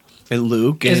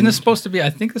Luke. Isn't this supposed to be?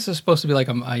 I think this is supposed to be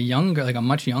a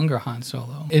much younger Han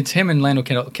Solo. It's him and Lando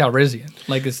Calrissian.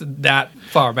 It's that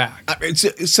far back.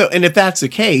 So, and if that's the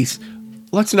case,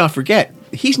 let's not forget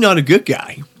he's not a good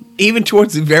guy. Even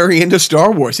towards the very end of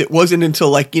Star Wars, it wasn't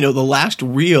until the last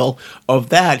reel of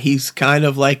that he's kind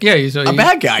of he's a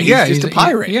bad guy. He's just a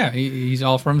pirate. He's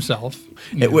all for himself.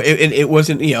 It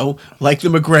wasn't like the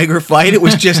McGregor fight. It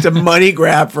was just a money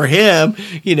grab for him.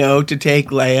 To take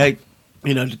Leia.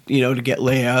 To get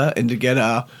Leia and to get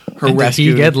her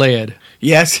rescued. Did he get Leia?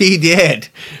 Yes, he did.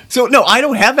 So, no, I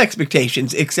don't have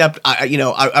expectations, except,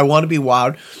 I want to be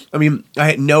wowed. I mean, I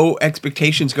had no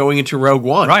expectations going into Rogue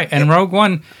One. Right, and Rogue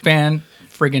One,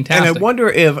 fan-friggin-tastic. And I wonder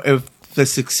if the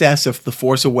success of The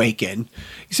Force Awakens,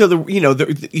 so the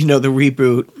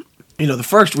reboot, the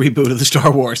first reboot of the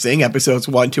Star Wars thing, episodes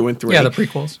 1, 2, and 3. Yeah, the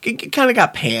prequels. Kind of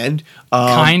got panned.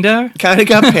 Kinda? Kind of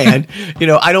got panned.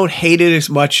 I don't hate it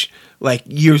as much.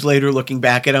 Years later, looking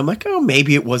back at it, I'm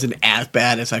maybe it wasn't as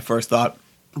bad as I first thought.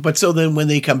 But so then when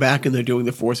they come back and they're doing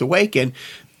The Force Awakens,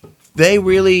 they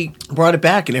really brought it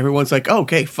back. And everyone's like, oh,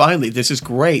 okay, finally, this is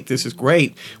great. This is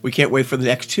great. We can't wait for the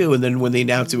next two. And then when they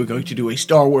announced they were going to do a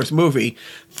Star Wars movie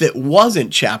that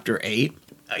wasn't Chapter 8,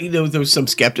 there was some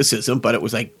skepticism, but it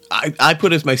was I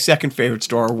put it as my second favorite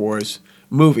Star Wars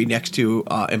movie next to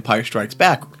Empire Strikes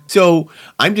Back. So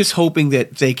I'm just hoping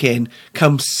that they can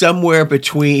come somewhere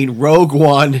between Rogue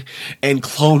One and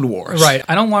Clone Wars. Right.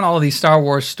 I don't want all of these Star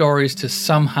Wars stories to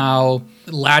somehow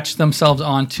latch themselves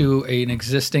onto an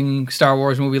existing Star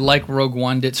Wars movie like Rogue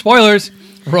One did. Spoilers!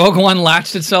 Rogue One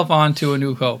latched itself onto A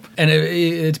New Hope. And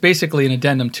it's basically an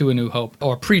addendum to A New Hope,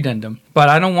 or pre-dendum. But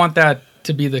I don't want that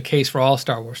to be the case for all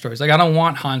Star Wars stories. I don't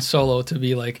want Han Solo to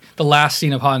be the last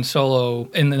scene of Han Solo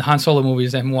in the Han Solo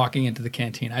movies, him walking into the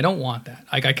canteen. I don't want that.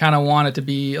 I kind of want it to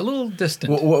be a little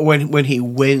distant. When he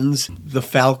wins the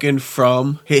Falcon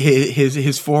from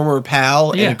his former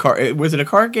pal in a car, was it a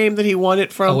card game that he won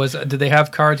it from? Did they have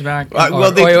cards back?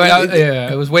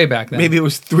 It was way back then. Maybe it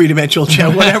was three-dimensional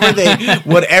chess,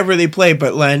 whatever they played.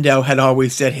 But Lando had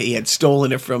always said he had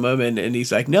stolen it from him, and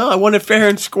he's like, no, I won it fair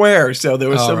and square. So there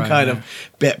was of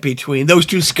bet between those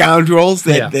two scoundrels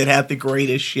that had the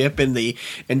greatest ship in the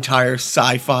entire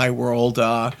sci-fi world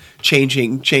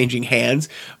changing hands.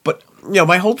 But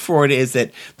my hope for it is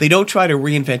that they don't try to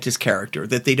reinvent his character,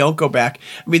 that they don't go back.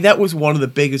 I mean, that was one of the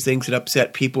biggest things that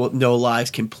upset people with No Lives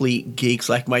Complete geeks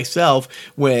like myself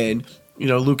when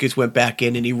Lucas went back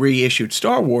in and he reissued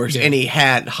Star Wars, and he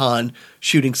had Han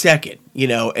shooting second,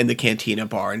 in the Cantina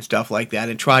bar and stuff like that,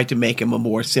 and tried to make him a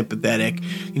more sympathetic,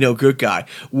 good guy.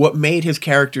 What made his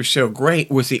character so great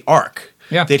was the arc.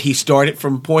 Yeah. That he started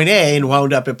from point A and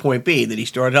wound up at point B. That he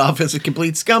started off as a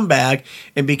complete scumbag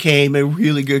and became a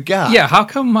really good guy. Yeah, how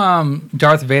come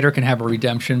Darth Vader can have a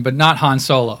redemption, but not Han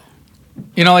Solo?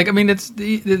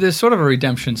 There's sort of a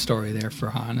redemption story there for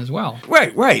Han as well.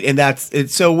 Right, and that's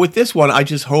it. So with this one, I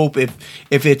just hope if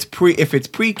it's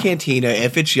pre-Cantina,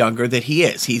 if it's younger, that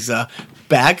he's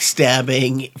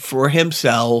backstabbing for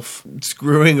himself,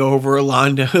 screwing over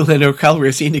Lando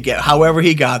Calrissian to get however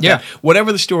he got there. Yeah.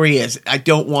 Whatever the story is, I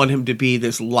don't want him to be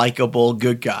this likable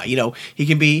good guy. He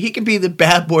can be the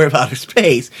bad boy of outer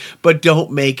space, but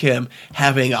don't make him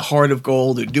having a heart of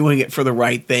gold or doing it for the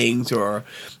right things or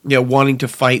wanting to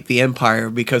fight the Empire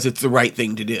because it's the right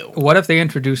thing to do. What if they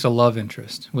introduce a love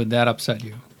interest? Would that upset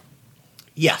you?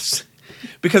 Yes.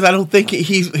 Because I don't think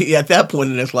he's at that point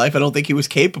in his life. I don't think he was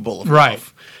capable of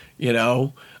love,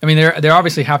 there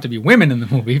obviously have to be women in the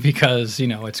movie because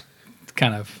it's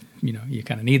kind of you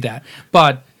kind of need that,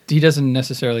 but he doesn't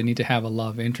necessarily need to have a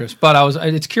love interest. But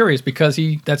it's curious because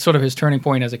that's sort of his turning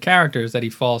point as a character is that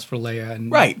he falls for Leia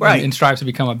and and strives to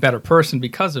become a better person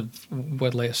because of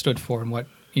what Leia stood for and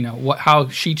how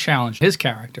she challenged his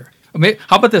character.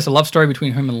 How about this? A love story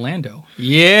between him and Lando.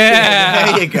 Yeah.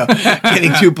 There you go.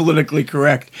 Getting too politically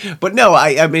correct. But no,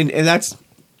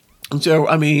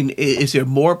 is there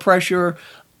more pressure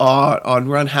on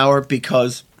Ron Howard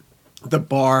because the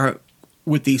bar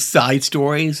with these side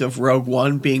stories of Rogue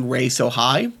One being raised so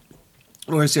high?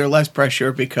 Or is there less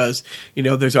pressure because,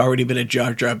 there's already been a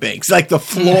Jar Jar Binks? Like the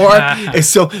floor is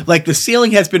so, like the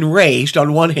ceiling has been raised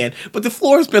on one hand, but the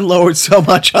floor has been lowered so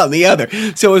much on the other.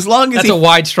 So as long as that's a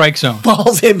wide strike zone.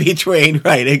 Falls in between,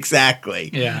 right, exactly.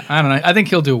 Yeah, I don't know. I think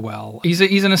he'll do well. He's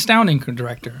an astounding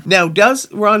director. Now,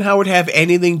 does Ron Howard have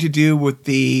anything to do with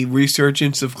the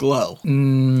resurgence of Glow? Let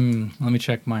me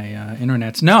check my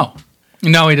internets.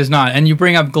 No, he does not. And you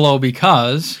bring up Glow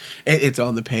because it's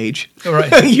on the page.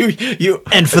 Right.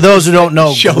 And for those who don't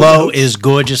know, Glow is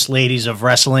Gorgeous Ladies of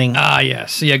Wrestling.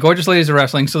 Yes. Yeah, Gorgeous Ladies of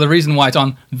Wrestling. So the reason why it's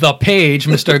on the page,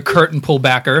 Mr. Curtain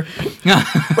Pullbacker.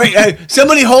 Wait,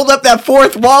 somebody hold up that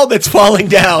fourth wall that's falling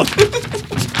down.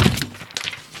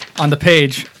 On the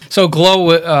page. So Glow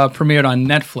premiered on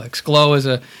Netflix. Glow is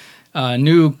a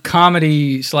new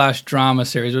comedy/drama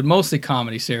series, but mostly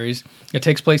comedy series. It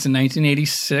takes place in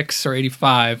 1986 or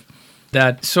 85.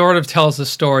 That sort of tells the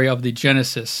story of the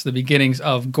genesis, the beginnings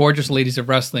of Gorgeous Ladies of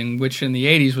Wrestling, which in the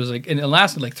 80s was it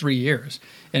lasted 3 years.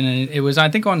 And it was, I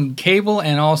think, on cable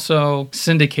and also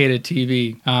syndicated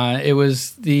TV. It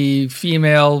was the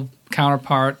female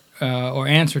counterpart or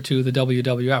answer to the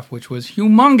WWF, which was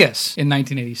humongous in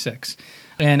 1986.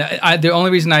 And the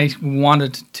only reason I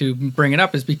wanted to bring it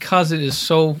up is because it is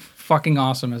so fucking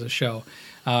awesome as a show.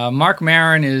 Mark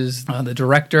Maron is the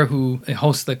director who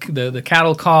hosts the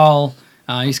Cattle Call.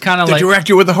 He's kind of the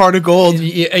director with the heart of gold.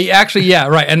 Yeah,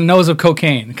 right, and nose of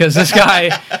cocaine because this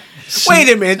guy. Wait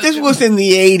a minute, this was in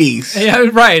the 80s. Yeah,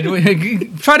 right.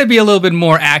 Try to be a little bit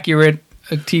more accurate.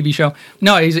 A TV show.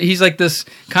 No, he's like this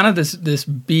kind of this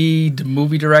B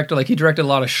movie director. Like he directed a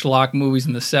lot of schlock movies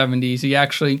in the 70s. He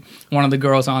actually, one of the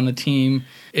girls on the team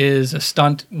is a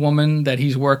stunt woman that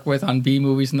he's worked with on B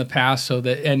movies in the past.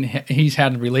 And he's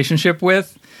had a relationship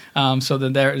with. So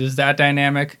that there is that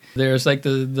dynamic. There's like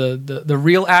the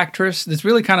real actress. It's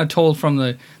really kind of told from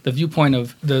the viewpoint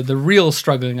of the real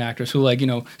struggling actress who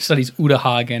studies Uta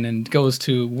Hagen and goes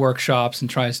to workshops and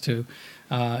tries to.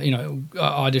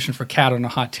 Audition for Cat on a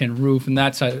Hot Tin Roof and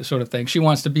that sort of thing. She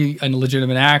wants to be a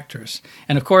legitimate actress.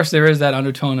 And of course there is that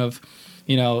undertone of,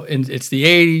 it's the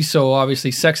 80s, so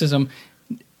obviously sexism.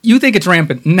 You think it's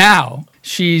rampant now.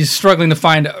 She's struggling to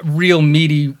find real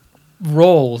meaty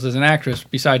roles as an actress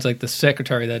besides like the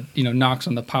secretary that knocks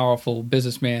on the powerful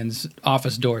businessman's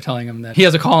office door telling him that he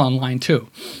has a call on line 2.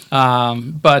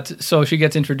 But so she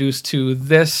gets introduced to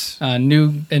this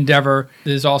new endeavor.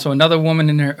 There's also another woman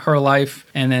in her life,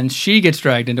 and then she gets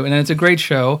dragged into it, and it's a great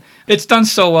show. It's done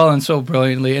so well and so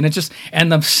brilliantly, and the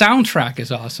soundtrack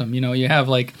is awesome. You have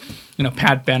like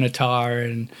Pat Benatar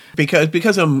and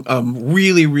because I'm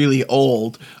really really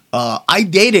old. I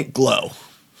dated Glow.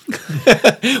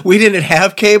 We didn't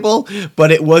have cable, but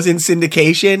it was in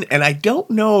syndication, and I don't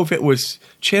know if it was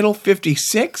Channel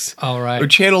 56 or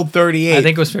Channel 38. I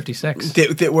think it was 56.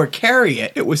 That were carrying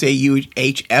it. It was a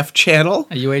UHF channel.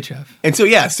 A UHF. And so,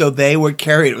 so they would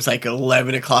carry it. It was like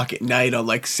 11 o'clock at night on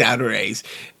like Saturdays.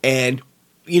 And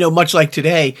much like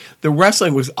today, the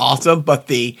wrestling was awesome, but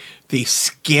the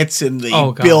skits and the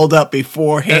Oh, God. build up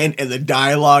beforehand and the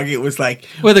dialogue, it was like,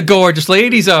 Where the gorgeous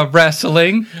ladies are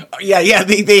wrestling. yeah.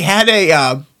 They had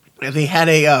a. They had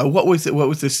a what was it? What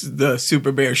was this? The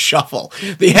Super Bears shuffle.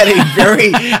 They had a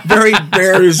very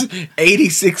Bears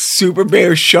 '86 Super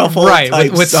Bears shuffle Right,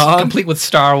 type with song. complete with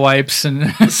star wipes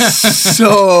and.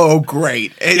 So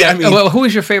great. And, I mean, well, who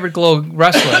is your favorite Glow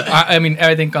wrestler? I mean,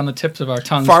 I think on the tips of our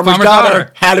tongues. Farmer's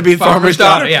Daughter had to be Farmer's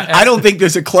Daughter. Yeah, I don't think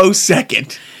there's a close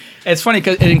second. It's funny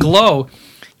because in Glow,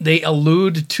 they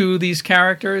allude to these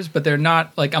characters, but they're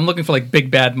not like I'm looking for like Big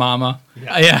Bad Mama.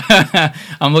 Yeah.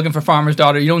 I'm looking for Farmer's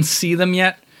Daughter. You don't see them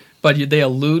yet, but they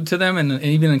allude to them, and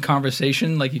even in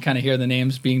conversation, like you kind of hear the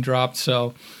names being dropped.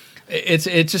 So it's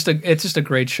just a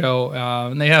great show,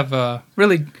 and they have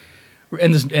really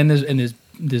and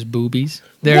there's boobies.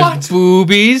 There's What?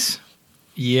 boobies.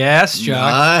 Yes, Chuck.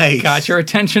 Nice. Got your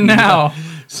attention now.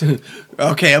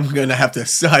 Okay, I'm gonna have to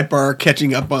sidebar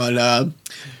catching up on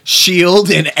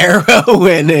Shield and Arrow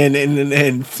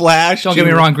and Flash. Don't get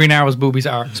me wrong, Green Arrow's boobies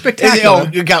are And, spectacular.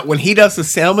 you got when he does the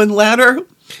salmon ladder,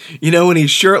 when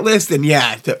he's shirtless, then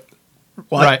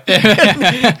what?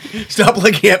 Right. Stop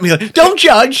looking at me like, don't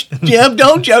judge, Jim,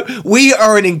 don't judge. We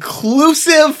are an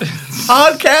inclusive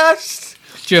podcast.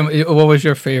 Jim, what was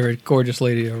your favorite gorgeous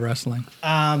lady of wrestling?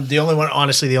 The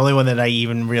only one that I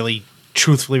even really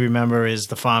truthfully remember is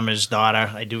the Farmer's Daughter.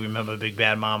 I do remember Big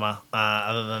Bad Mama.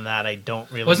 Other than that, I don't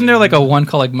really. Wasn't there like a one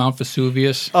called like Mount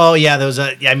Vesuvius? Oh yeah, there was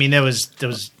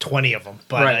 20 of them,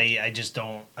 but Right. I just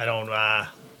don't. I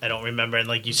don't remember. And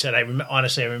like you said,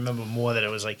 honestly I remember more that it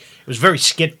was very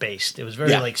skit based. It was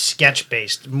very like sketch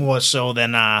based, more so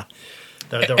than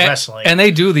the wrestling. And they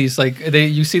do these like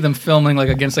you see them filming like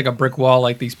against like a brick wall,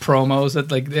 like these promos that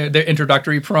like they're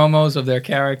introductory promos of their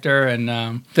character.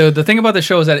 And the thing about the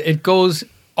show is that it goes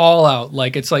all out.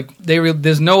 Like it's like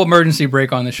there's no emergency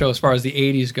brake on the show as far as the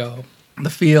 80s go. The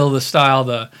feel, the style,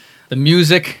 the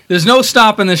music. There's no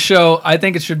stopping this show. I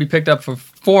think it should be picked up for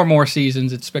 4 more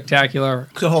seasons. It's spectacular.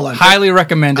 So hold on. Highly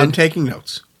recommended. I'm taking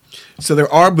notes. So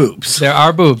there are boobs, There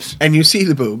are boobs. and you see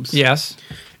the boobs. Yes.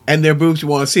 And they're boobs you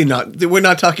want to see. We're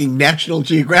not talking National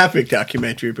Geographic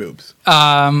documentary boobs.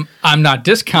 I'm not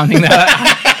discounting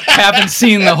that. I haven't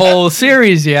seen the whole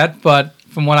series yet, but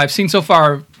from what I've seen so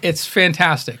far, it's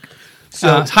fantastic.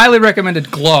 So- It's highly recommended.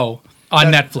 Glow on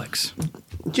Netflix.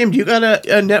 Jim, do you got a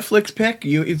Netflix pick?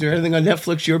 Is there anything on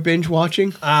Netflix you're binge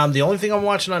watching? The only thing I'm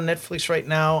watching on Netflix right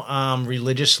now,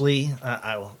 religiously,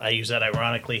 I use that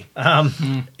ironically,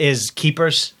 is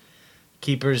Keepers.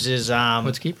 Keepers is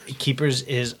What's Keepers? Keepers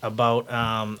is about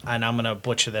and I'm gonna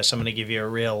butcher this. I'm gonna give you a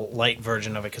real light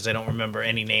version of it because I don't remember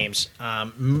any names.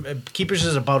 Keepers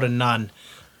is about a nun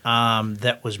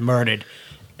that was murdered,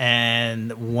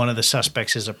 and one of the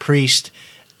suspects is a priest.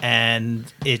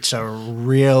 And it's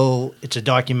a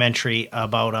documentary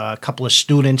about a couple of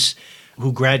students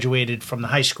who graduated from the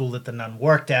high school that the nun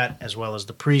worked at, as well as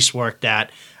the priest worked at.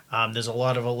 There's a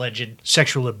lot of alleged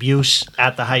sexual abuse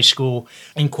at the high school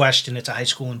in question. It's a high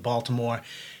school in Baltimore.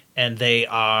 And they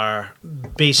are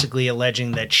basically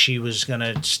alleging that she was going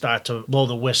to start to blow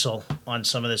the whistle on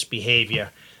some of this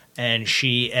behavior. And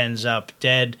she ends up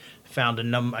dead, found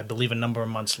I believe a number of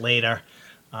months later.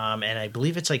 And I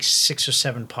believe it's like 6 or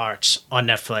 7 parts on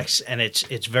Netflix, and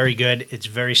it's very good. It's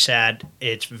very sad.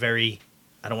 It's very,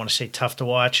 I don't want to say tough to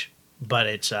watch, but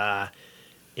it's a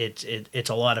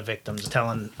lot of victims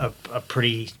telling a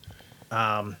pretty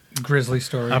Grisly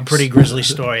story. a pretty grisly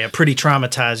story, a pretty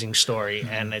traumatizing story,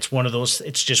 and it's one of those.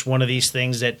 It's just one of these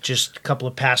things that just a couple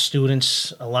of past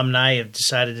students, alumni, have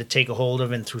decided to take a hold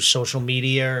of, and through social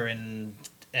media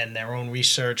and their own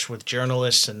research with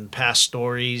journalists and past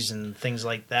stories and things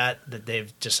like that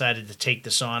they've decided to take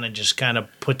this on and just kind of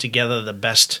put together the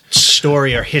best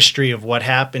story or history of what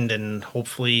happened, and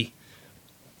hopefully.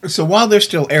 So while there's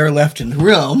still air left in the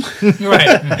room,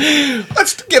 Right.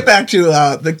 let's get back to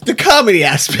the comedy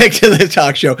aspect of the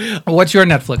talk show. What's your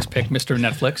Netflix pick, Mr.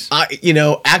 Netflix?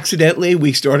 Accidentally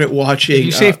we started watching. If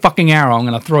you say fucking Arrow, I'm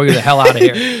going to throw you the hell out of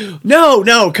here.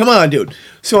 No, come on, dude.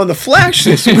 So on the Flash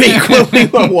this week when we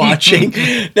were watching,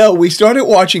 we started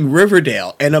watching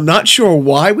Riverdale, and I'm not sure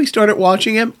why we started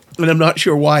watching it, and I'm not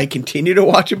sure why I continue to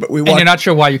watch it, but we And watched. you're not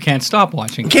sure why you can't stop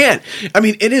watching. Can't. I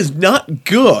mean, it is not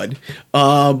good,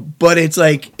 but it's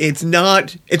like it's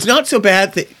not so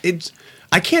bad that it's.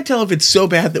 I can't tell if it's so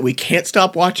bad that we can't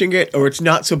stop watching it, or it's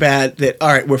not so bad that all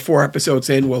right, we're 4 episodes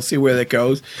in, we'll see where that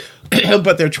goes.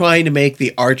 But they're trying to make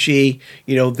the Archie,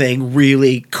 thing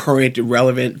really current and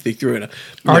relevant. They threw in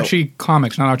Archie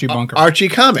Comics, not Archie Bunker. Archie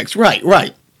Comics,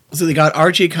 right. So they got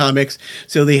Archie Comics.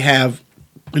 So they have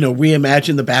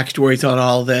reimagine the backstories on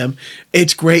all of them.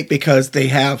 It's great because they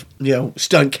have,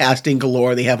 stunt casting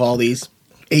galore. They have all these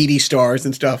 80 stars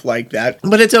and stuff like that.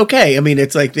 But it's okay. I mean,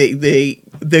 it's like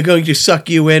they're going to suck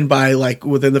you in by like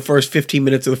within the first 15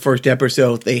 minutes of the first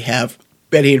episode, they have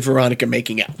Betty and Veronica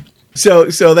making out. So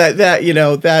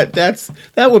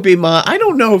that would be my. I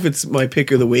don't know if it's my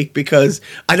pick of the week because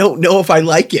I don't know if I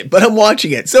like it, but I'm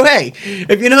watching it. So hey,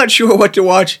 if you're not sure what to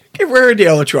watch, give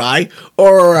Riverdale a try.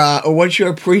 Or what's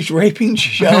your priest raping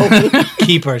show?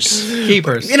 Keepers.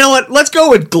 Keepers. You know what? Let's go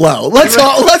with Glow. Let's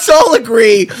all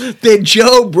agree that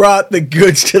Joe brought the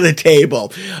goods to the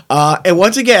table. And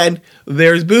once again,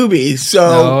 there's boobies. So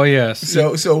Oh, yes.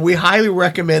 So we highly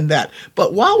recommend that.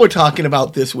 But while we're talking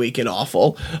about This Week in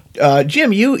Awful,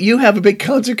 Jim, you have a big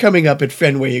concert coming up at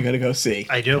Fenway you're going to go see.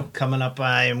 I do. Coming up,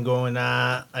 I am going.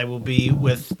 I will be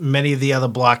with many of the other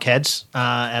blockheads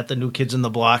at the New Kids in the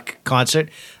Block concert.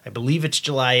 I believe it's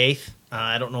July 8th.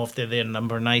 I don't know if they're there a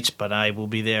number of nights, but I will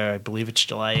be there. I believe it's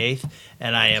July 8th.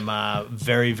 And I am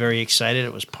very, very excited.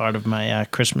 It was part of my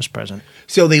Christmas present.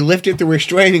 So they lifted the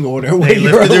restraining order. They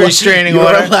lifted the restraining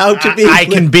order. You're allowed to be. I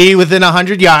can be within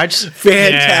 100 yards.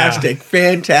 Fantastic. Yeah.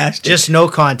 Fantastic. Just no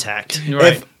contact.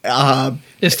 Right. If,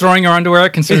 Is throwing your underwear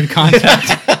considered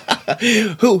contact?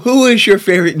 who is your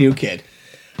favorite new kid?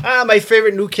 My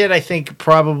favorite new kid, I think,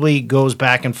 probably goes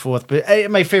back and forth.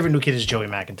 But my favorite new kid is Joey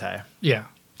McIntyre. Yeah.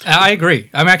 I agree.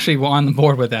 I'm actually on the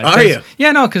board with that. Are you?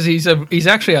 Yeah, no, because he's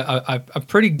actually a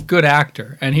pretty good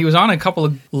actor, and he was on a couple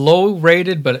of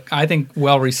low-rated but I think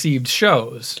well-received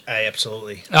shows.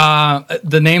 Absolutely.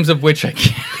 The names of which I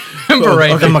can't remember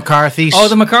right. The McCarthys. Oh,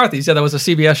 the McCarthys. Yeah, that was a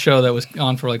CBS show that was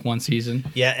on for like one season.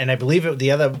 Yeah, and I believe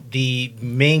the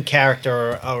main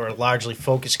character or largely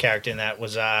focused character in that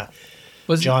was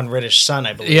John Ritter's son,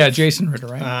 I believe. Yeah, Jason Ritter,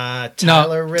 right?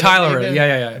 Tyler Ritter. Tyler Ritter.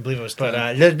 Yeah. I believe it was.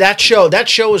 But that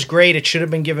show was great. It should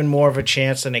have been given more of a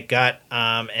chance than it got,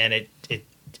 and it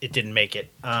didn't make it.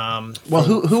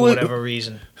 For whatever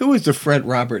reason. Who is the Fred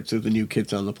Roberts of the New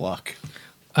Kids on the Block?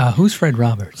 Who's Fred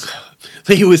Roberts?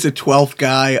 He was the 12th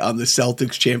guy on the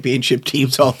Celtics championship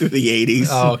teams all through the 80s.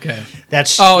 Oh, okay.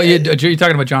 You're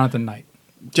talking about Jonathan Knight.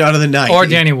 Jonathan Knight. Or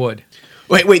Danny Wood.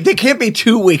 Wait, there can't be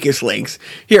two weakest links.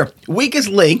 Here, weakest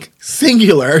link,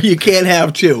 singular, you can't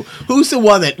have two. Who's the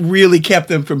one that really kept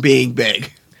them from being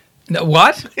big?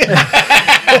 What?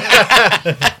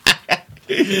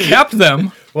 Kept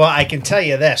them? Well, I can tell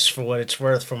you this, for what it's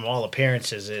worth, from all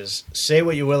appearances, is say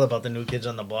what you will about the New Kids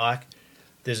on the Block.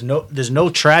 There's no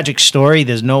tragic story.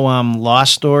 There's no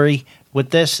lost story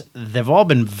with this. They've all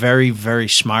been very, very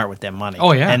smart with their money.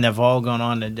 Oh, yeah. And they've all gone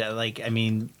on to,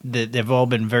 they've all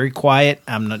been very quiet.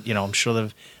 I'm sure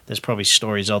there's probably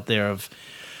stories out there of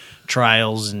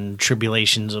trials and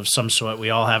tribulations of some sort. We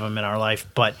all have them in our life.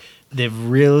 But they've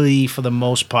really, for the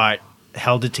most part,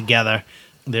 held it together.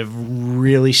 They've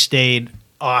really stayed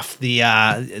off the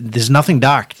there's nothing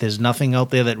dark. There's nothing out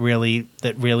there that really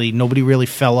nobody really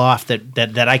fell off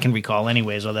that I can recall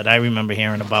anyways, or that I remember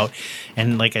hearing about.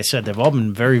 And like I said, they've all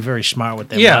been very, very smart with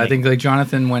their money. I think like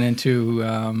Jonathan went into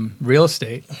real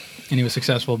estate and he was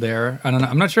successful there. I don't know.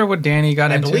 I'm not sure what Danny got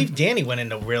into. I believe Danny went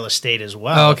into real estate as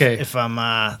well. Oh, okay. If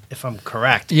I'm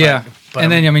correct. Yeah. But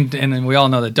and then we all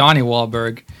know that Donnie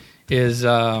Wahlberg is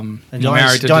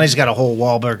married to Donnie's got a whole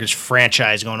Wahlburgers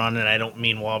franchise going on, and I don't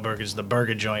mean Wahlburgers the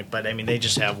burger joint, but I mean they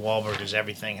just have Wahlburgers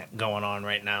everything going on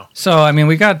right now. So I mean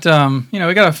we got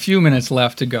a few minutes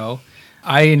left to go.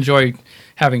 I enjoy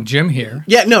having Jim here.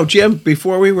 Yeah, no, Jim.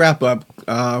 Before we wrap up,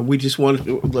 we just want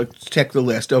to check the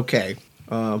list. Okay.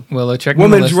 Well, check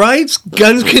women's rights,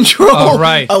 gun control,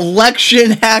 right.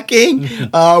 election hacking,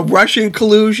 Russian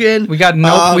collusion. We got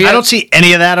I don't see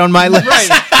any of that on my list. Right.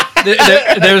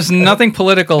 There's nothing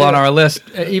political on our list,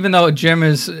 even though Jim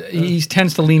he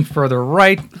tends to lean further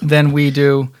right than we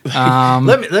do.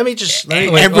 Everybody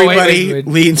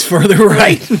leans further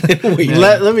right than we do.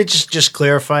 Let me just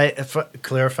clarify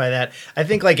that. I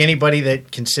think like anybody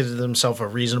that considers themselves a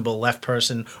reasonable left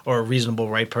person or a reasonable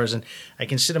right person, I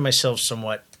consider myself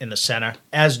somewhat in the center.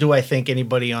 As do I think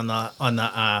anybody on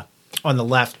the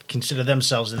left consider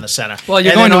themselves in the center. Well,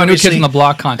 you're going to a New Kids on the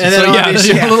Block contest, so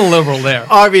you're a little liberal there.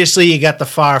 Obviously, you got the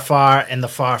far and the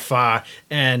far,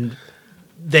 and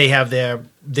they have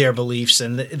their beliefs,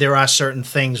 and there are certain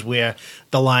things where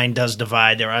the line does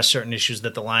divide. There are certain issues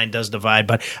that the line does divide,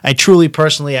 but I truly,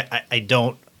 personally, I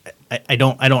don't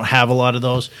have a lot of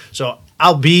those. So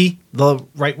I'll be the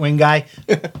right wing guy,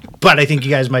 but I think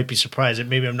you guys might be surprised that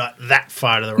maybe I'm not that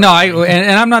far to the right. No,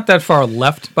 and I'm not that far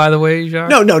left, by the way, Jacques.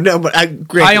 No, but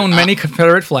I own many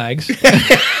Confederate flags. The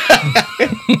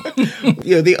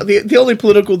only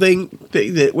political thing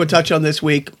that we'll touch on this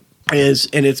week,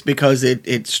 and it's because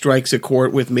it strikes a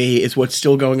chord with me, is what's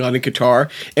still going on in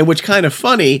Qatar. And what's kind of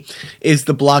funny is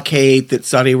the blockade that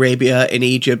Saudi Arabia and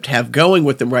Egypt have going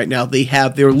with them right now. They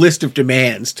have their list of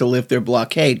demands to lift their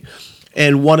blockade.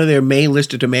 And one of their main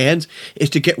list of demands is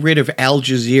to get rid of Al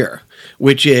Jazeera,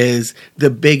 which is the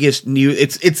biggest news.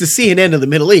 It's the CNN of the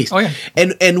Middle East. Oh, yeah.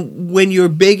 And when your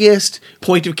biggest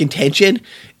point of contention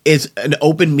is an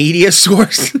open media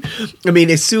source, I mean,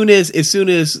 as soon as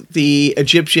the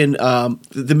Egyptian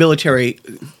the military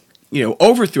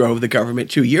overthrow of the government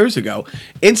 2 years ago,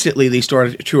 instantly they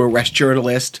started to arrest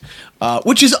journalists,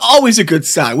 which is always a good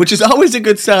sign. Which is always a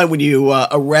good sign when you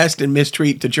arrest and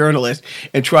mistreat the journalist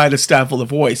and try to stifle the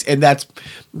voice. And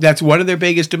that's one of their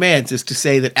biggest demands, is to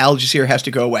say that Al Jazeera has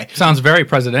to go away. Sounds very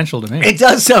presidential to me. It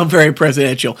does sound very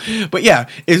presidential, but yeah,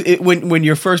 when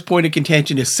your first point of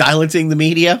contention is silencing the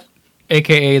media.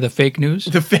 AKA the fake news.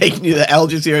 The fake news, the Al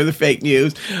Jazeera, the fake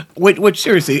news. Which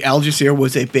seriously, Al Jazeera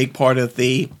was a big part of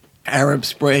the Arab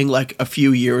Spring like a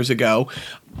few years ago.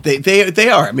 They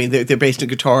are. I mean, they're based in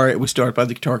Qatar. It was started by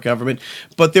the Qatar government,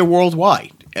 but they're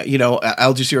worldwide. Al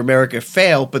Jazeera America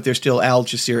failed, but they're still Al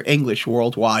Jazeera English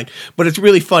worldwide. But it's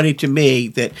really funny to me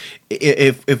that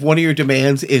if one of your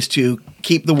demands is to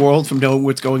keep the world from knowing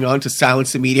what's going on, to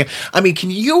silence the media. I mean,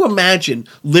 can you imagine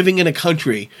living in a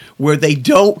country where they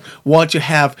don't want to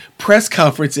have press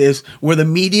conferences where the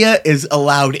media is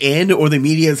allowed in, or the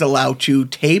media is allowed to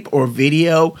tape or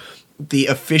video the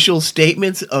official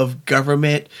statements of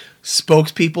government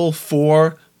spokespeople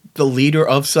for the leader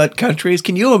of such countries?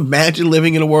 Can you imagine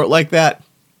living in a world like that?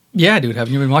 Yeah, dude.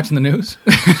 Haven't you been watching the news?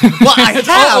 Well, I have.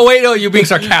 Oh, wait, no, you're being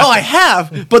sarcastic. Oh, I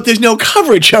have, but there's no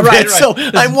coverage of it. So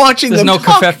I'm watching them talk.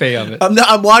 There's no covfefe of it.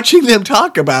 I'm watching them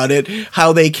talk about it,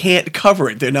 how they can't cover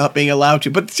it. They're not being allowed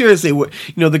to. But seriously,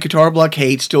 the Qatar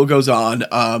blockade still goes on.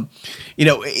 But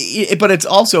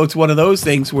it's one of those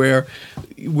things where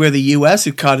the U.S.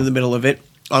 is caught in the middle of it.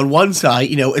 On one side,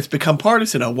 it's become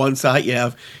partisan. On one side, you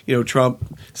have,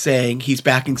 Trump saying he's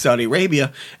backing Saudi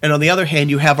Arabia. And on the other hand,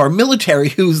 you have our military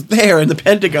who's there in the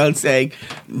Pentagon saying,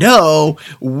 no,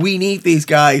 we need these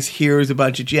guys. Here's a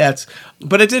bunch of jets.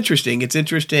 But it's interesting. It's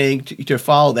interesting to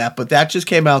follow that. But that just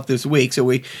came out this week. So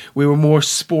we were more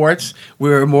sports.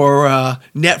 We were more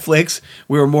Netflix.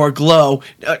 We were more Glow.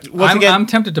 I'm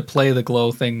tempted to play the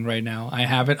Glow thing right now. I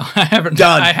have it.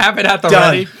 Done. I have it at the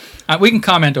Done. ready. We can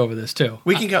comment over this too.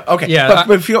 We can go. Okay. Yeah.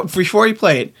 But before you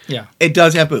play it, yeah, it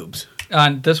does have boobs.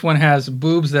 This one has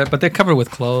boobs but they're covered with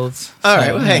clothes. All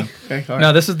right. Well, hey. Okay, all right.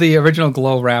 No, this is the original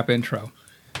Glow rap intro.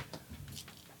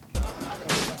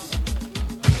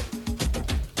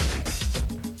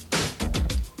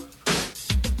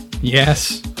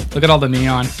 Yes. Look at all the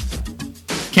neon.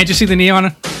 Can't you see the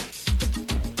neon?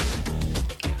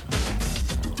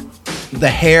 The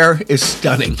hair is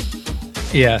stunning.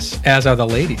 Yes, as are the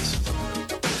ladies.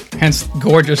 Hence,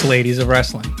 gorgeous ladies of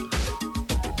wrestling.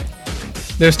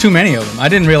 There's too many of them. I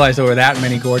didn't realize there were that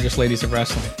many gorgeous ladies of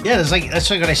wrestling. Yeah, that's like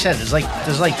what I said. There's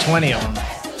like 20 of them.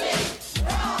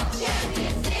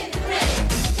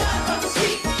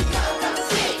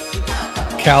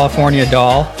 California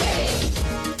Doll.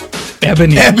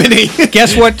 Ebony.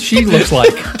 Guess what she looks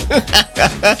like?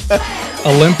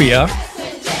 Olympia.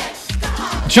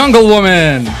 Jungle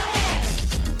Woman.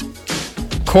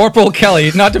 Corporal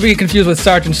Kelly, not to be confused with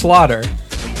Sergeant Slaughter.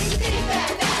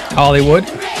 Hollywood.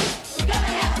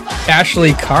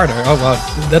 Ashley Carter. Oh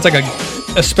wow, that's like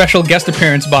a special guest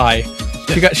appearance by.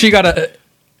 She got a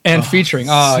and featuring.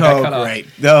 Oh, so great.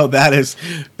 No, that is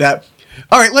that.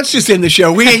 All right, let's just end the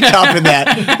show. We ain't topping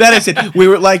that. That is it. We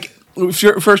were like,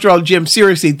 first of all, Jim,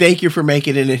 seriously, thank you for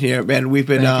making it in here, man. We've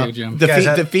been thank you, Jim.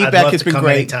 The feedback has been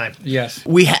great. Anytime. Yes,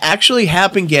 we actually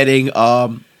have been getting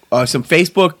some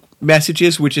Facebook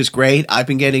messages, which is great.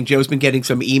 Joe's been getting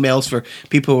some emails for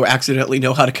people who accidentally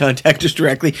know how to contact us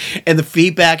directly, and the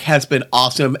feedback has been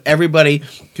awesome. Everybody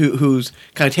who's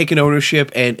kind of taken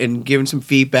ownership and given some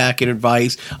feedback and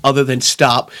advice other than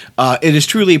stop, it is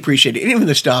truly appreciated. Even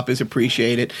the stop is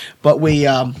appreciated. But we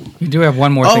do have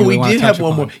one more thing we did have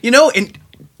one more. And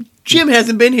Jim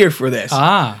hasn't been here for this.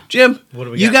 Jim, what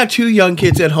do we you got 2 young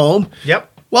kids at home. Yep.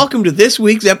 Welcome to this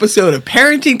week's episode of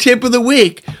Parenting Tip of the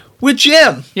Week with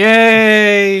Jim.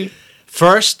 Yay!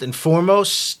 First and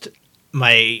foremost,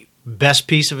 my best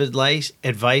piece of advice,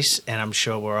 and I'm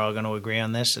sure we're all going to agree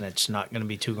on this, and it's not going to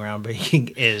be too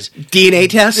groundbreaking, is DNA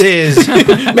test. Is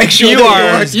make sure you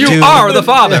are the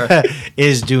father.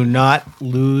 Is do not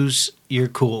lose your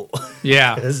cool.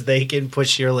 Yeah, because they can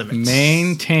push your limits.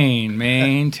 Maintain.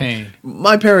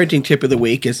 My parenting tip of the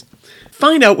week is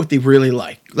find out what they really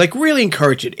like. Like, really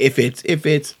encourage it. If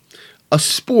it's a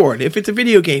sport, if it's a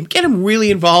video game, get them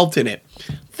really involved in it.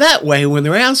 That way, when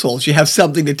they're assholes, you have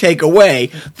something to take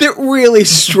away that really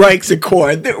strikes a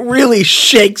chord, that really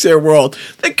shakes their world,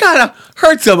 that kind of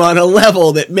hurts them on a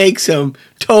level that makes them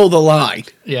toe the line.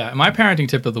 Yeah, my parenting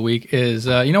tip of the week is,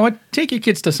 you know what? Take your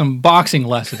kids to some boxing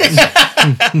lessons.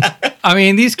 I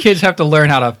mean, these kids have to learn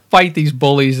how to fight these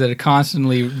bullies that are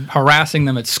constantly harassing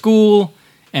them at school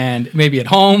and maybe at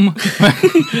home.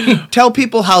 Tell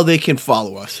people how they can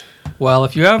follow us. Well,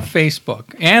 if you have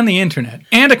Facebook and the internet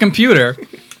and a computer,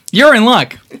 you're in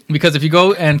luck. Because if you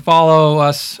go and follow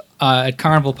us at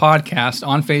Carnival Podcast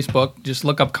on Facebook, just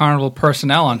look up Carnival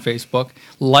Personnel on Facebook,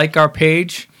 like our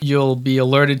page. You'll be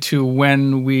alerted to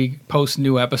when we post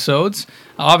new episodes.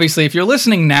 Obviously, if you're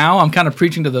listening now, I'm kind of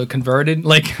preaching to the converted.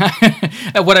 Like,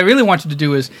 what I really want you to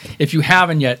do is, if you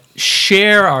haven't yet,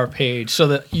 share our page so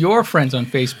that your friends on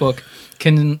Facebook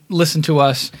can listen to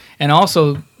us and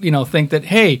also, you know, think that,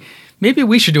 hey, maybe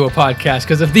we should do a podcast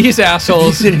because if these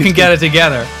assholes can get it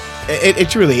together.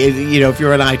 It's really, you know, if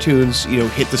you're on iTunes, you know,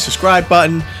 hit the subscribe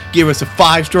button, give us a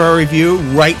 5-star review,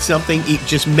 write something,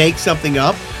 just make something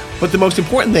up. But the most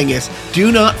important thing is,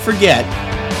 do not forget